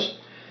 whoever it was.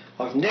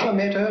 I've never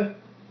met her,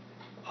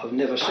 I've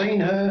never seen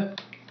her,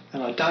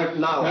 and I don't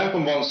know her.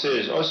 Malcolm Bond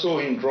says, I saw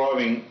him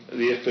driving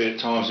the FB at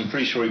times and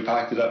pretty sure he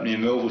parked it up near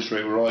Melville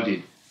Street where I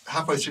did.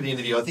 Halfway through the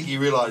interview, I think he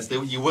realised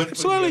that you weren't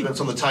putting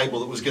evidence on the table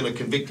that was going to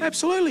convict him.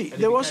 Absolutely.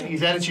 There wasn't.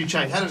 His attitude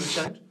changed. How did it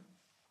change?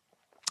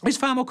 He's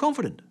far more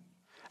confident.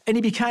 And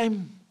he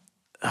became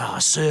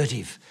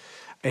assertive.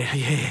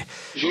 Yeah.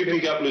 Did you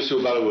pick up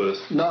Lucille Butterworth?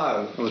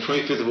 No. On the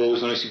 25th of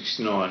August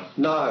 1969?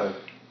 No.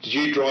 Did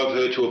you drive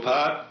her to a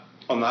part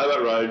on the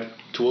Hobart Road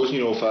towards New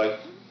Norfolk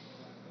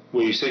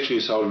where you sexually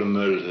assaulted and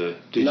murdered her?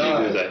 Did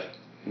you do that?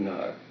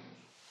 No.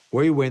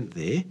 We went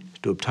there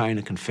to obtain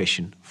a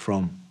confession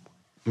from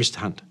Mr.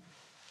 Hunt.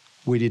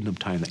 We didn't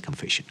obtain that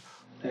confession.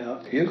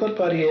 Now, you've got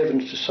bloody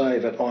evidence to say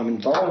that I'm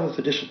involved with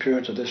the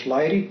disappearance of this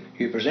lady.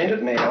 You present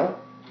it now,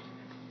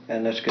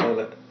 and let's get with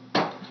it.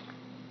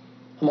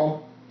 Come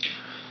on.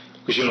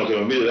 Because you're not going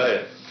to admit it, are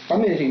you?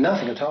 I'm admitting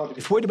nothing, I told you.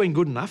 If we'd have been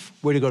good enough,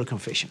 we'd have got a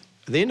confession.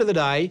 At the end of the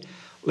day,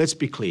 let's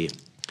be clear.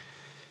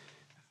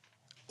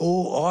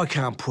 I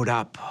can't put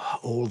up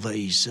all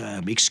these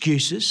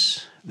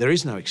excuses. There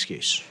is no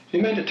excuse.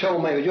 You mean to tell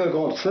me that you've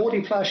gone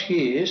 40+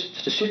 years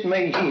to sit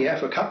me here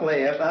for a couple of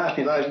hours and ask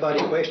me those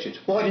bloody questions?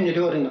 Why didn't you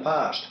do it in the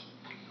past?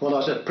 When I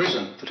was at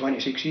prison for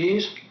 26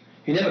 years?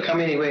 You never come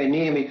anywhere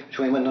near me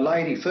between when the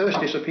lady first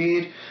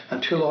disappeared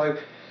until I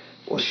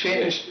was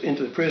sentenced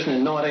into the prison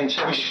in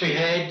 1970. Wish we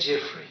had,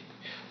 Jeffrey.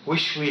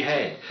 Wish we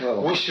had.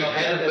 Well, wish it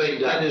had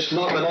been done. That is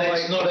not but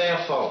that's not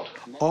our fault.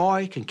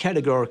 I can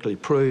categorically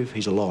prove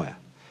he's a liar,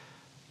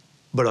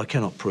 but I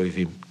cannot prove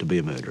him to be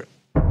a murderer.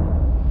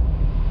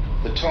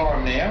 The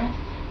time now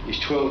is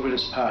 12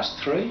 minutes past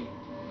 3.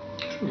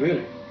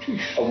 Really?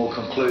 Jeez. And we'll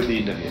conclude the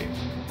interview.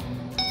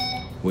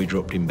 We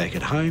dropped him back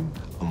at home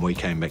and we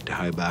came back to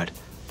Hobart.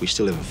 We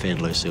still haven't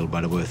found Lucille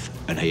Butterworth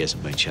and he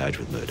hasn't been charged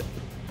with murder.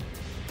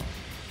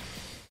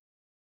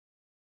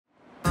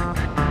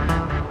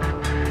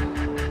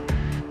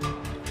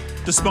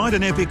 Despite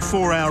an epic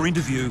 4-hour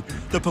interview,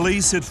 the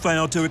police had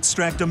failed to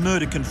extract a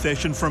murder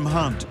confession from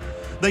Hunt.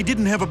 They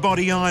didn't have a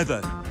body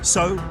either,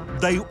 so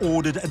they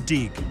ordered a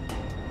dig.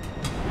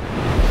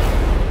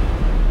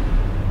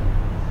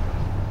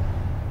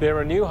 There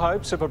are new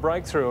hopes of a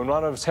breakthrough in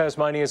one of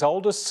Tasmania's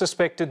oldest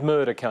suspected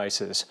murder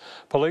cases.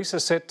 Police are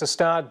set to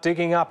start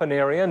digging up an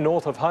area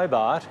north of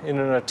Hobart in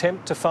an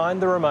attempt to find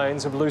the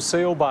remains of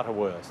Lucille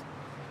Butterworth.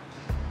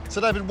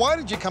 So, David, why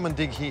did you come and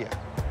dig here?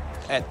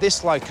 At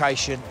this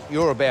location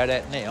you're about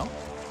at now,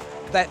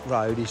 that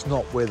road is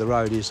not where the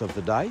road is of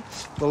the day.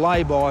 The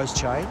lay-by's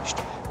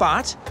changed,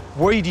 but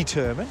we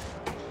determined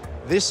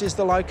this is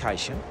the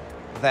location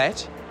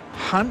that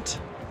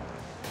Hunt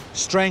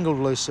strangled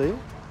Lucille,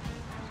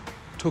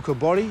 took a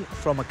body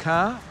from a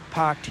car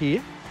parked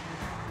here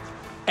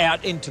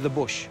out into the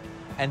bush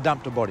and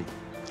dumped a body.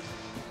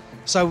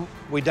 So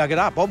we dug it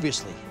up,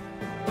 obviously.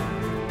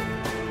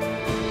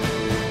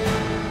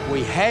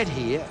 We had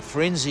here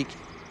forensic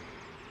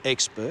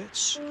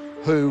experts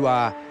who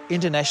are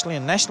internationally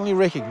and nationally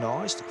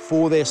recognised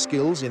for their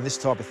skills in this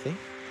type of thing.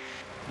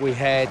 We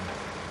had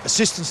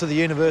assistants of the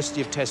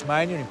University of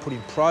Tasmania in putting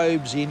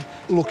probes in,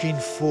 looking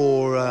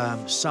for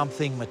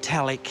something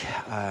metallic,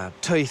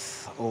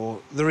 teeth, or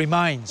the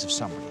remains of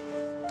somebody.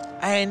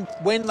 And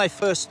when they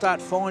first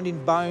start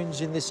finding bones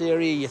in this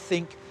area, you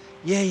think,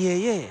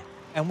 yeah.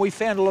 And we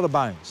found a lot of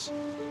bones,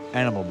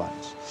 animal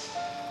bones.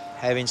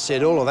 Having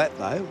said all of that,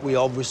 though, we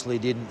obviously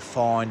didn't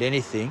find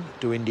anything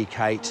to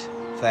indicate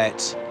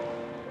that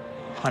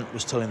Hunt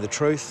was telling the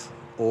truth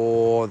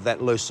or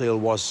that Lucille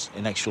was,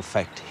 in actual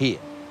fact, here.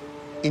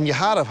 In your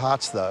heart of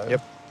hearts, though,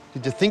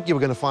 did you think you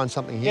were going to find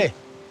something here? Yeah,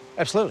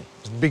 absolutely.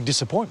 It was a big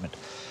disappointment.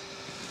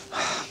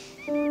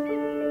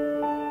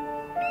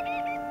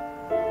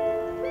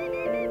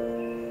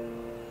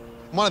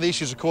 One of the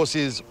issues, of course,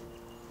 is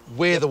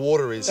where the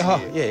water is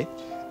here. Yeah.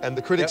 And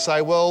the critics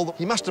say, well,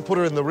 he must have put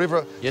her in the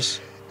river.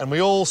 Yes. And we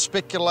all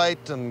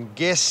speculate and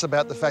guess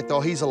about the fact,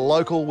 oh, he's a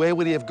local. Where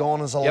would he have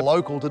gone as a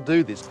local to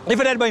do this? If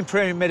it had been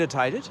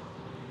premeditated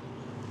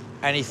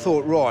and he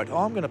thought, right,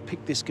 I'm going to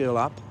pick this girl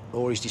up,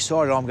 or he's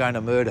decided I'm going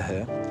to murder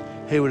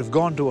her, he would have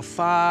gone to a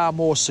far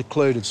more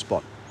secluded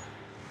spot.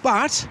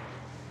 But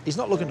he's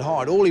not looking to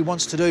hide. All he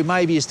wants to do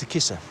maybe is to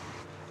kiss her.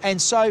 And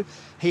so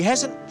he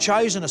hasn't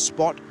chosen a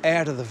spot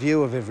out of the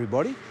view of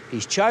everybody.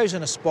 He's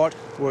chosen a spot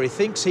where he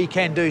thinks he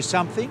can do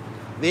something.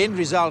 The end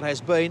result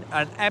has been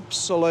an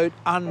absolute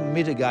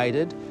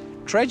unmitigated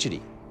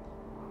tragedy.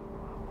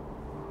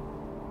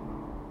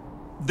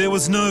 There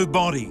was no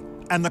body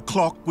and the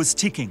clock was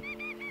ticking.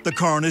 The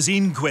coroner's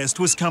inquest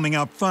was coming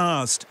up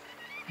fast.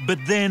 But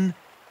then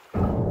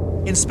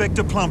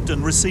Inspector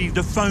Plumpton received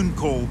a phone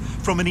call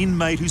from an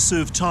inmate who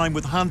served time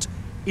with Hunt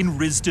in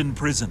Risdon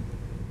Prison.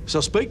 So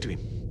I speak to him.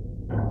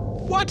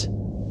 What?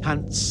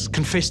 Hunt's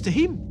confessed to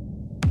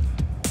him.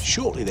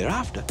 Shortly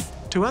thereafter,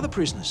 2 other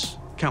prisoners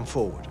come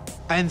forward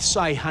and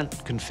say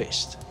Hunt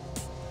confessed.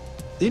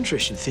 The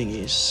interesting thing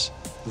is,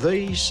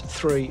 these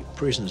 3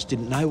 prisoners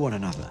didn't know one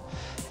another,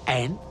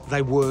 and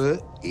they were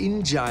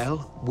in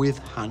jail with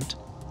Hunt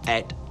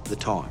at the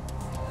time.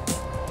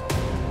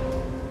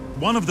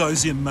 One of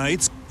those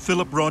inmates,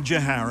 Philip Roger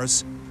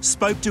Harris,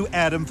 spoke to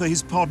Adam for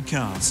his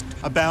podcast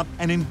about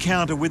an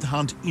encounter with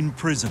Hunt in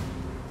prison.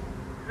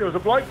 There was a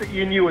bloke that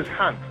you knew as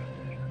Hunt.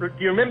 Do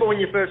you remember when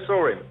you first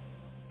saw him?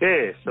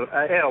 Yes,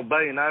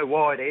 albino,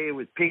 white hair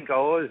with pink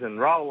eyes and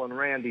rolling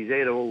around his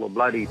head all the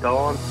bloody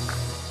time.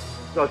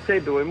 I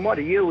said to him, what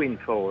are you in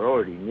for? I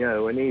already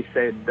knew. And he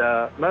said,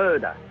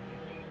 murder.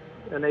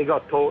 And he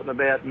got talking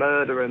about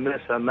murder and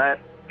this and that.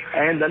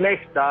 And the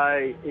next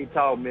day, he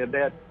told me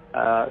about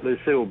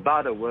Lucille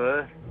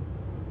Butterworth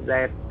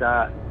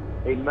that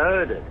he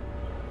murdered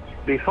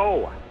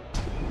before.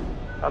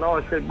 And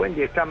I said, when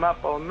do you come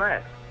up on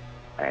that?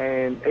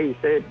 And he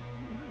said,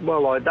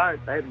 well, I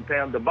don't. They haven't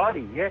found the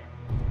body yet.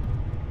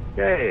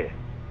 Yeah.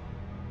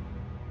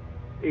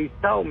 He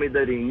told me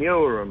that he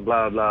knew her and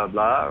blah, blah,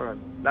 blah,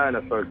 and known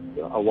her for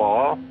a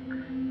while.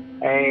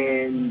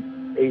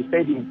 And he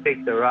said he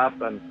picked her up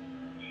and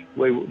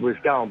we was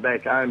going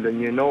back home to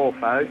New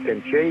Norfolk,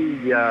 and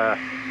she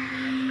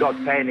got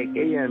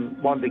panicky and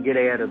wanted to get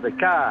out of the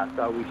car.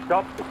 So we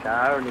stopped the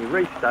car and he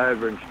reached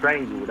over and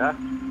strangled her.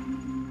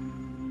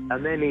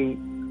 And then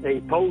he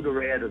pulled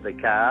her out of the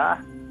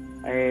car,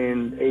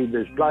 and he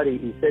was bloody.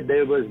 He said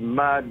there was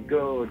mud,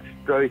 God,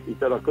 truth. He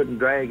said I couldn't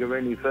drag her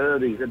any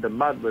further. He said the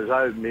mud was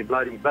over me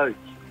bloody boots.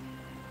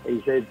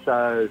 He said,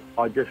 so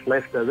I just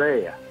left her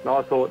there. And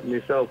I thought to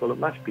myself, well, it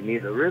must be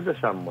near the river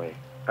somewhere.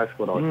 That's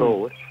what I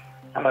thought.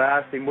 And I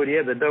asked him, would he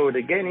ever do it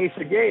again? He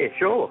said, yeah,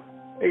 sure.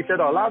 He said,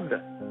 I loved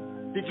her.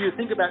 Did you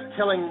think about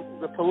telling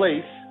the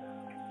police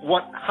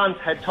what Hunt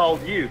had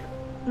told you?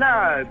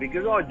 No,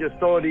 because I just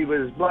thought he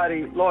was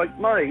bloody like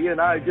me, you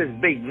know, just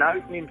big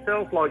noting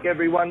himself like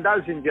everyone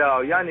does in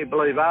jail. You only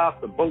believe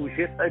half the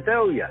bullshit they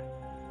tell you.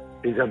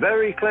 He's a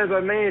very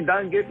clever man,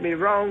 don't get me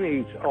wrong.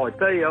 I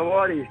tell you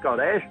what, he's got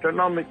an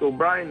astronomical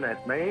brain,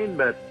 that man,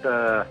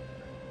 but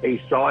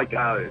he's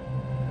psycho.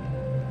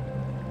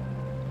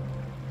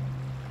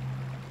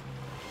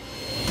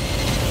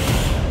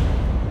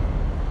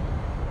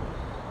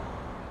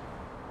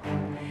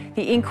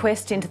 The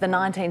inquest into the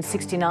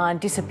 1969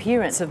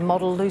 disappearance of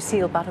model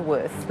Lucille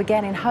Butterworth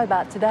began in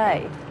Hobart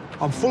today.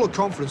 I'm full of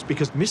confidence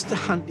because Mr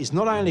Hunt is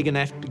not only going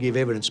to have to give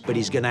evidence, but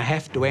he's going to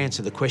have to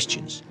answer the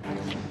questions.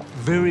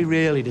 Very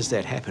rarely does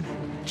that happen.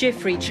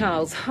 Jeffrey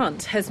Charles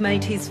Hunt has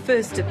made his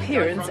first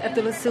appearance at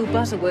the Lucille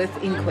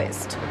Butterworth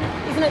inquest.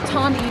 Isn't it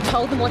time that you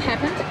told them what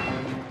happened?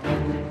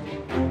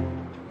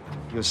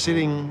 You're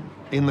sitting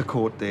in the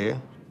court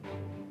there.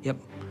 Yep.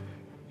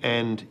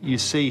 And you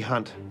see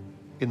Hunt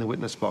in the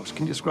witness box.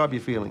 Can you describe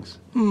your feelings?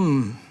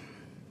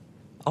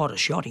 I'd have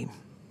shot him.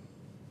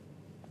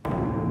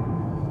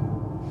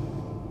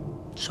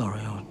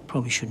 Sorry, I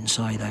probably shouldn't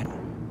say that.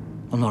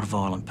 I'm not a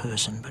violent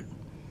person, but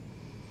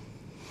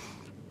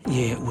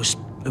yeah, it was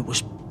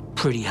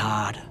pretty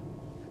hard.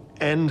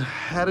 And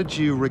how did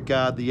you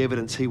regard the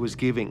evidence he was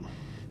giving?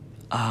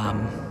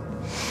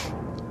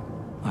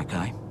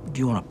 Okay. Do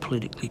you want it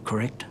politically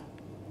correct?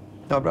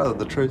 No, I'd rather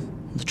the truth.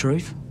 The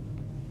truth?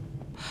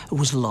 It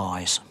was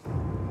lies.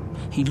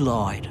 He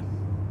lied.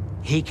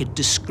 He could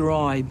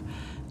describe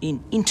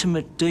in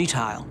intimate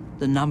detail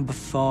the number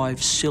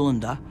 5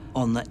 cylinder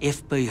on the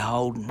FB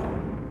Holden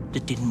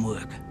that didn't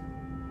work.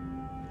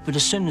 But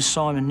as soon as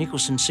Simon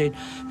Nicholson said,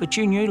 "But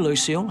you knew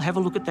Lucille, have a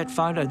look at that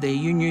photo there,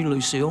 you knew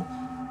Lucille."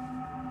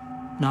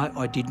 No,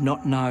 I did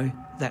not know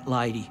that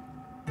lady.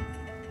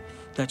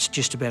 That's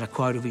just about a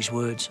quote of his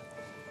words.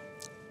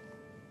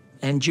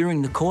 And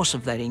during the course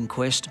of that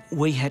inquest,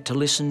 we had to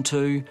listen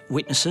to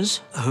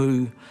witnesses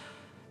who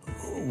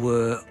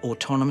were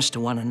autonomous to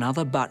one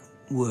another, but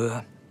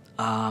were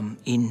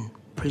in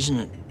prison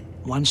at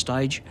one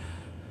stage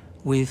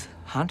with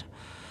Hunt.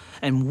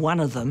 And one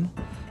of them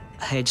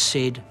had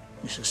said,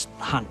 this is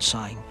Hunt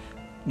saying,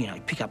 you know,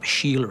 pick up a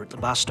Sheila at the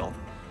bus stop,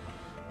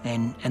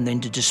 and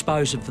then to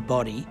dispose of the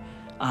body,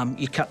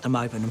 you cut them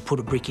open and put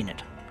a brick in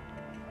it,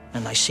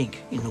 and they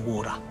sink in the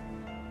water.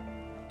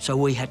 So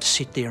we had to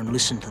sit there and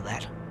listen to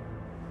that.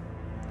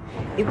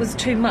 It was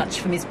too much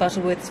for Miss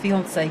Butterworth's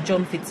fiancé,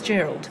 John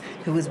Fitzgerald,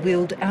 who was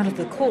wheeled out of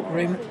the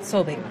courtroom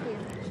sobbing.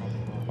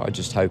 I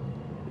just hope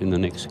in the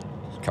next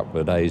couple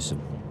of days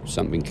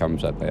something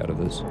comes up out of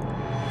this.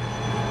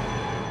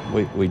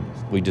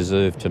 We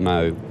deserve to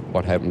know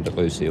what happened to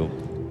Lucille.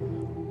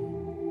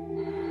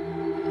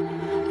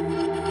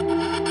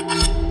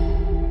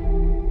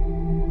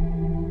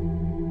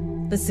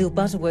 Lucille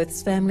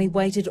Butterworth's family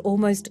waited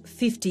almost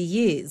 50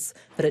 years,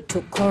 but it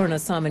took coroner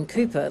Simon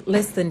Cooper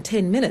less than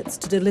 10 minutes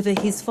to deliver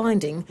his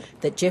finding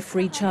that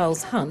Jeffrey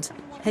Charles Hunt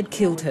had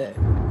killed her.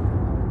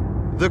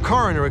 The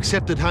coroner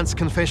accepted Hunt's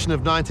confession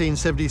of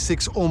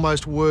 1976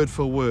 almost word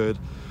for word.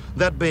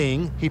 That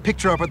being, he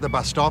picked her up at the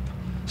bus stop,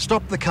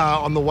 stopped the car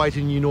on the way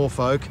to New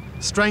Norfolk,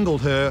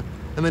 strangled her,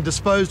 and then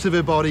disposed of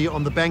her body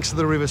on the banks of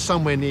the river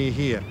somewhere near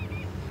here.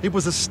 It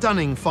was a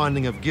stunning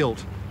finding of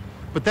guilt.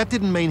 But that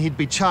didn't mean he'd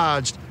be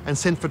charged and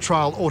sent for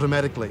trial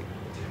automatically.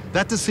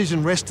 That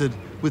decision rested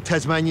with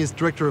Tasmania's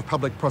Director of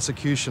Public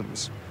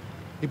Prosecutions.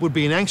 It would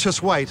be an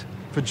anxious wait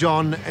for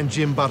John and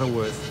Jim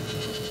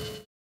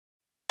Butterworth.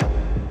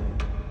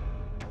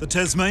 The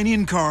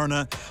Tasmanian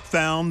coroner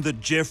found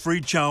that Jeffrey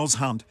Charles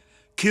Hunt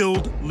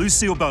killed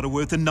Lucille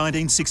Butterworth in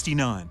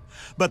 1969,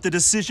 but the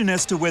decision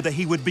as to whether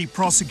he would be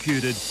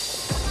prosecuted,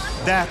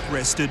 that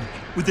rested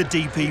with the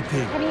DPP.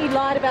 Haven't you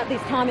lied about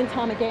this time and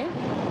time again?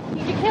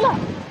 Did you kill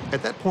her?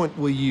 At that point,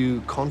 were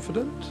you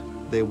confident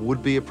there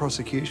would be a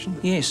prosecution?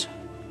 Yes,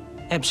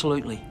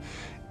 absolutely.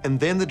 And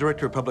then the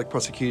Director of Public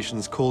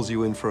Prosecutions calls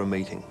you in for a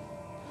meeting.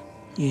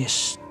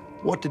 Yes.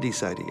 What did he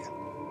say to you?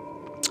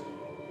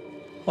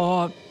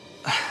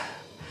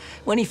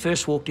 When he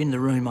first walked in the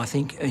room, I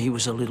think he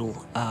was a little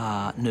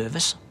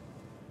nervous,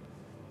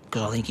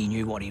 because I think he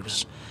knew what he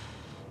was...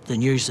 The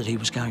news that he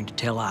was going to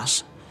tell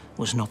us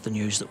was not the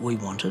news that we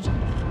wanted.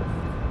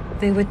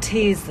 There were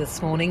tears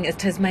this morning as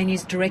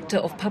Tasmania's Director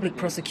of Public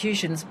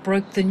Prosecutions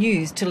broke the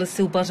news to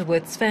Lucille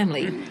Butterworth's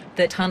family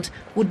that Hunt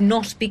would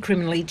not be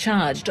criminally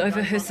charged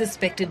over her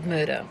suspected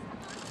murder.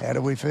 How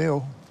do we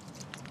feel?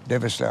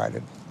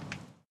 Devastated.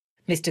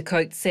 Mr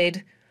Coates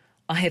said,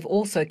 "I have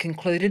also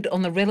concluded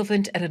on the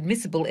relevant and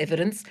admissible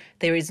evidence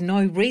there is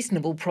no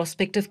reasonable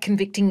prospect of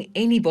convicting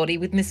anybody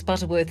with Miss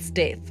Butterworth's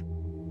death."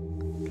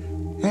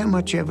 How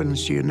much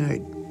evidence do you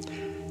need?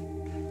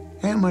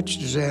 How much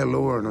does our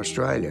law in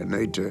Australia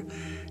need to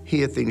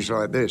hear things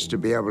like this to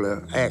be able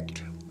to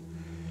act?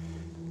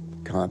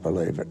 Can't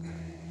believe it.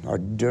 I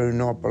do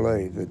not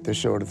believe that this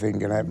sort of thing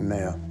can happen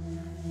now.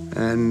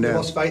 And You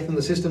lost faith in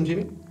the system,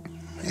 Jimmy?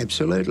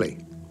 Absolutely.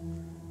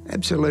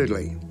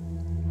 Absolutely.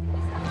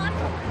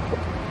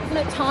 Isn't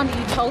it time that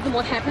you told them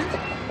what happened?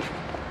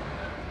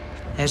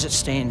 As it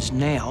stands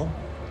now,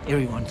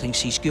 everyone thinks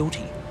he's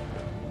guilty.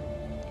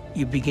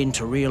 You begin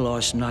to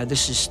realise, no,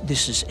 this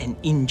is an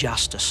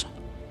injustice.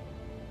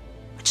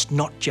 It's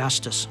not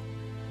justice.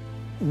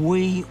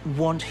 We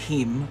want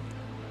him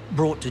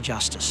brought to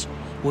justice.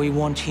 We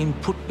want him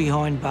put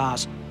behind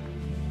bars.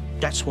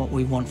 That's what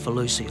we want for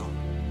Lucille.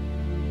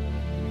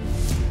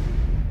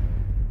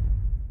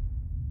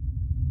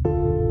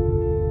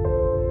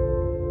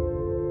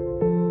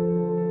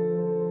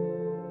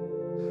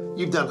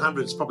 You've You've done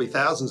hundreds, probably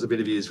thousands of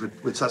interviews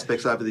with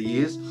suspects over the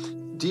years.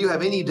 Do you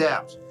have any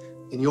doubt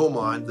in your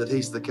mind that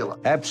he's the killer?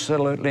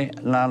 Absolutely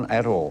none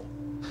at all.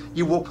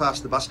 You walk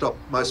past the bus stop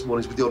most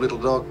mornings with your little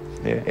dog?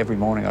 Yeah, every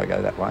morning I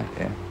go that way,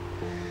 yeah.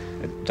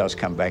 It does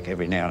come back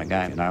every now and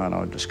again, you know, and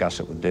I discuss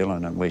it with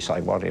Dylan and we say,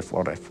 what if?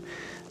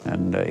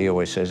 And he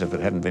always says if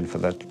it hadn't been for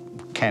that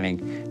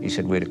canning, he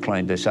said we'd have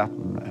cleaned this up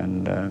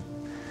and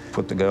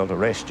put the girl to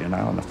rest, you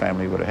know, and the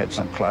family would have had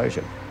some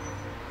closure.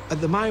 At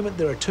the moment,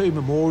 there are 2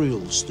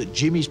 memorials that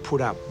Jimmy's put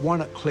up,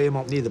 one at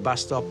Claremont near the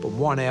bus stop and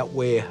one out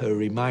where her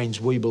remains,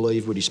 we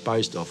believe, were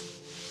disposed of.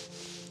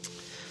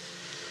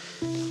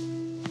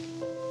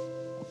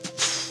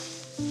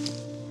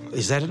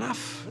 Is that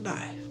enough? No.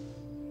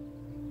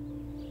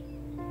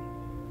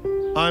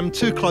 I'm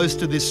too close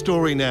to this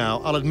story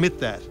now, I'll admit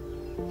that.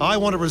 I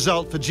want a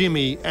result for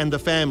Jimmy and the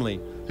family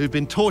who've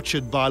been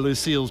tortured by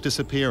Lucille's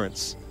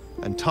disappearance.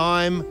 And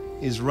time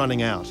is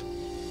running out.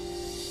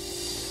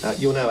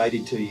 You're now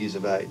 82 years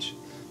of age.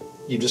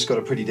 You've just got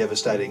a pretty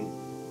devastating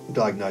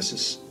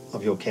diagnosis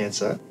of your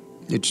cancer.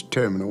 It's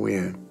terminal,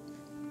 yeah.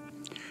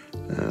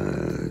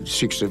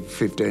 6 to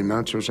 15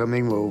 months or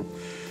something. Well,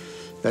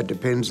 that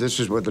depends. This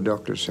is what the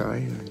doctors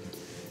say.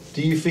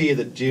 Do you fear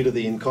that due to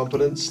the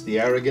incompetence, the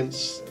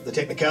arrogance, the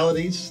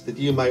technicalities, that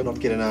you may not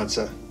get an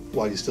answer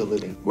while you're still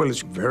living? Well,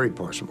 it's very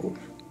possible.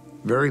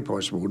 Very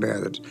possible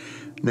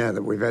now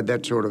that we've had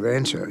that sort of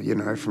answer, you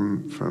know,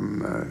 from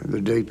the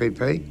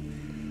DPP.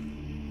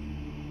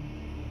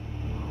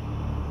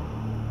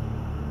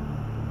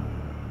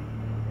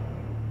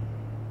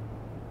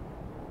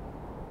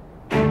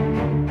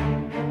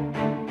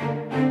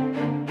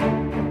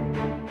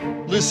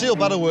 Lucille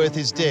Butterworth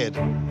is dead,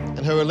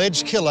 and her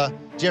alleged killer,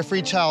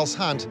 Jeffrey Charles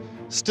Hunt,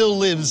 still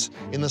lives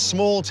in the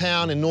small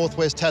town in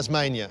northwest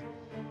Tasmania.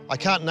 I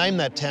can't name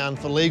that town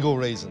for legal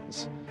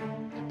reasons.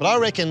 But I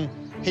reckon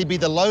he'd be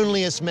the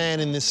loneliest man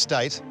in this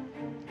state,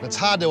 and it's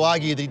hard to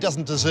argue that he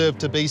doesn't deserve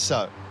to be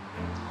so.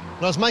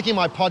 When I was making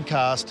my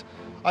podcast,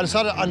 I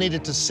decided I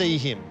needed to see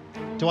him,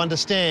 to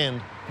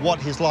understand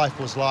what his life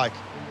was like.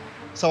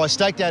 So I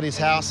staked out his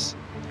house,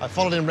 I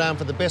followed him around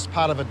for the best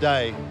part of a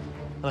day,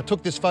 and I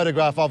took this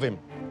photograph of him.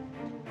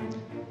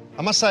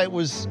 I must say it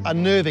was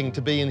unnerving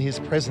to be in his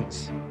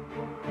presence.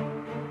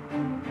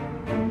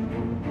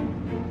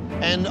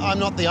 And I'm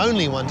not the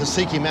only one to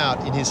seek him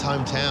out in his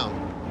hometown.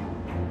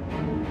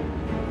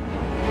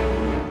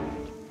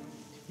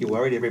 You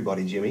worried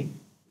everybody, Jimmy.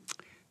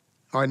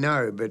 I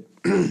know, but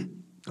I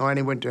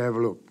only went to have a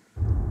look.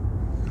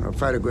 I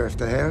photographed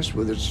the house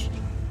with its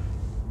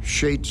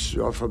sheets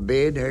off a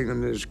bed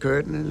hanging as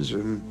curtains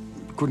and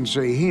couldn't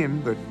see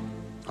him, but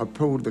I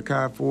pulled the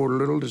car forward a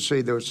little to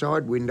see the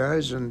side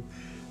windows and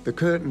the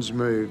curtains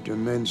moved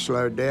and then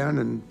slowed down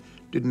and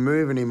didn't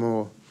move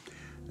anymore.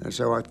 And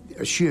so I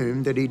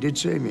assumed that he did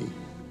see me.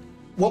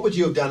 What would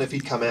you have done if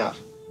he'd come out?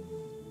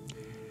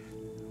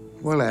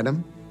 Well,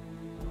 Adam,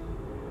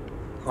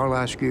 I'll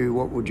ask you,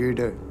 what would you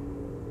do?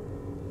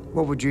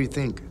 What would you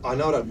think? I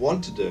know what I'd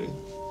want to do.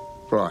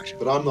 Right.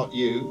 But I'm not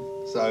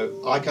you, so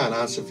I can't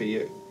answer for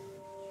you.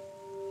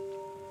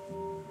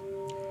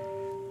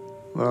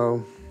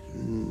 Well,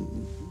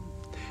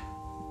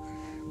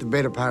 the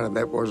better part of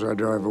that was I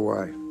drove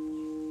away.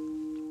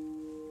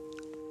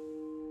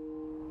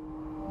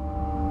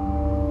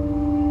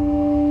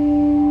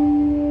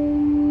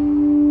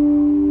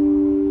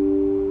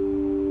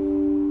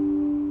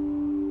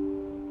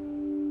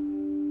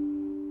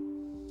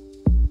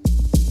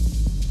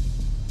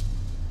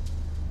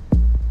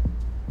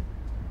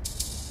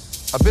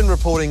 I've been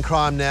reporting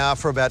crime now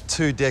for about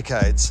 2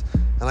 decades,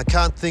 and I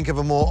can't think of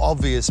a more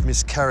obvious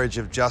miscarriage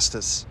of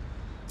justice.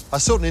 I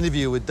sought an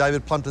interview with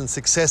David Plumpton's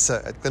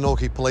successor at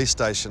Glenorchy Police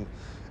Station,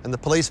 and the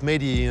police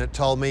media unit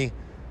told me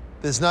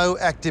there's no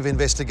active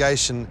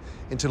investigation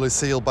into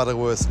Lucille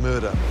Butterworth's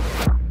murder.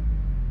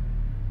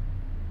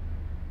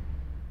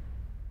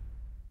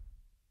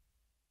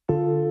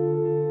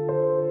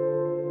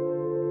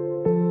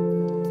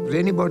 If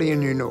anybody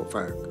in New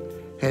Norfolk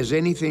has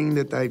anything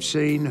that they've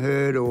seen,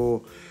 heard,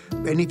 or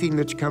anything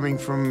that's coming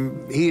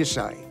from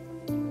hearsay,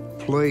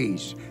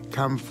 please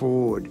come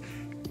forward,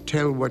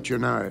 tell what you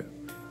know.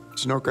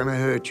 It's not going to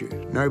hurt you.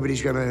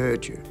 Nobody's going to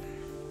hurt you.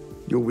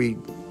 You'll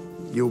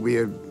be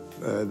a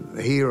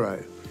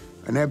hero,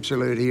 an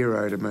absolute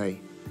hero to me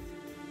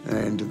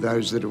and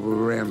those that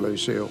were around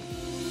Lucille.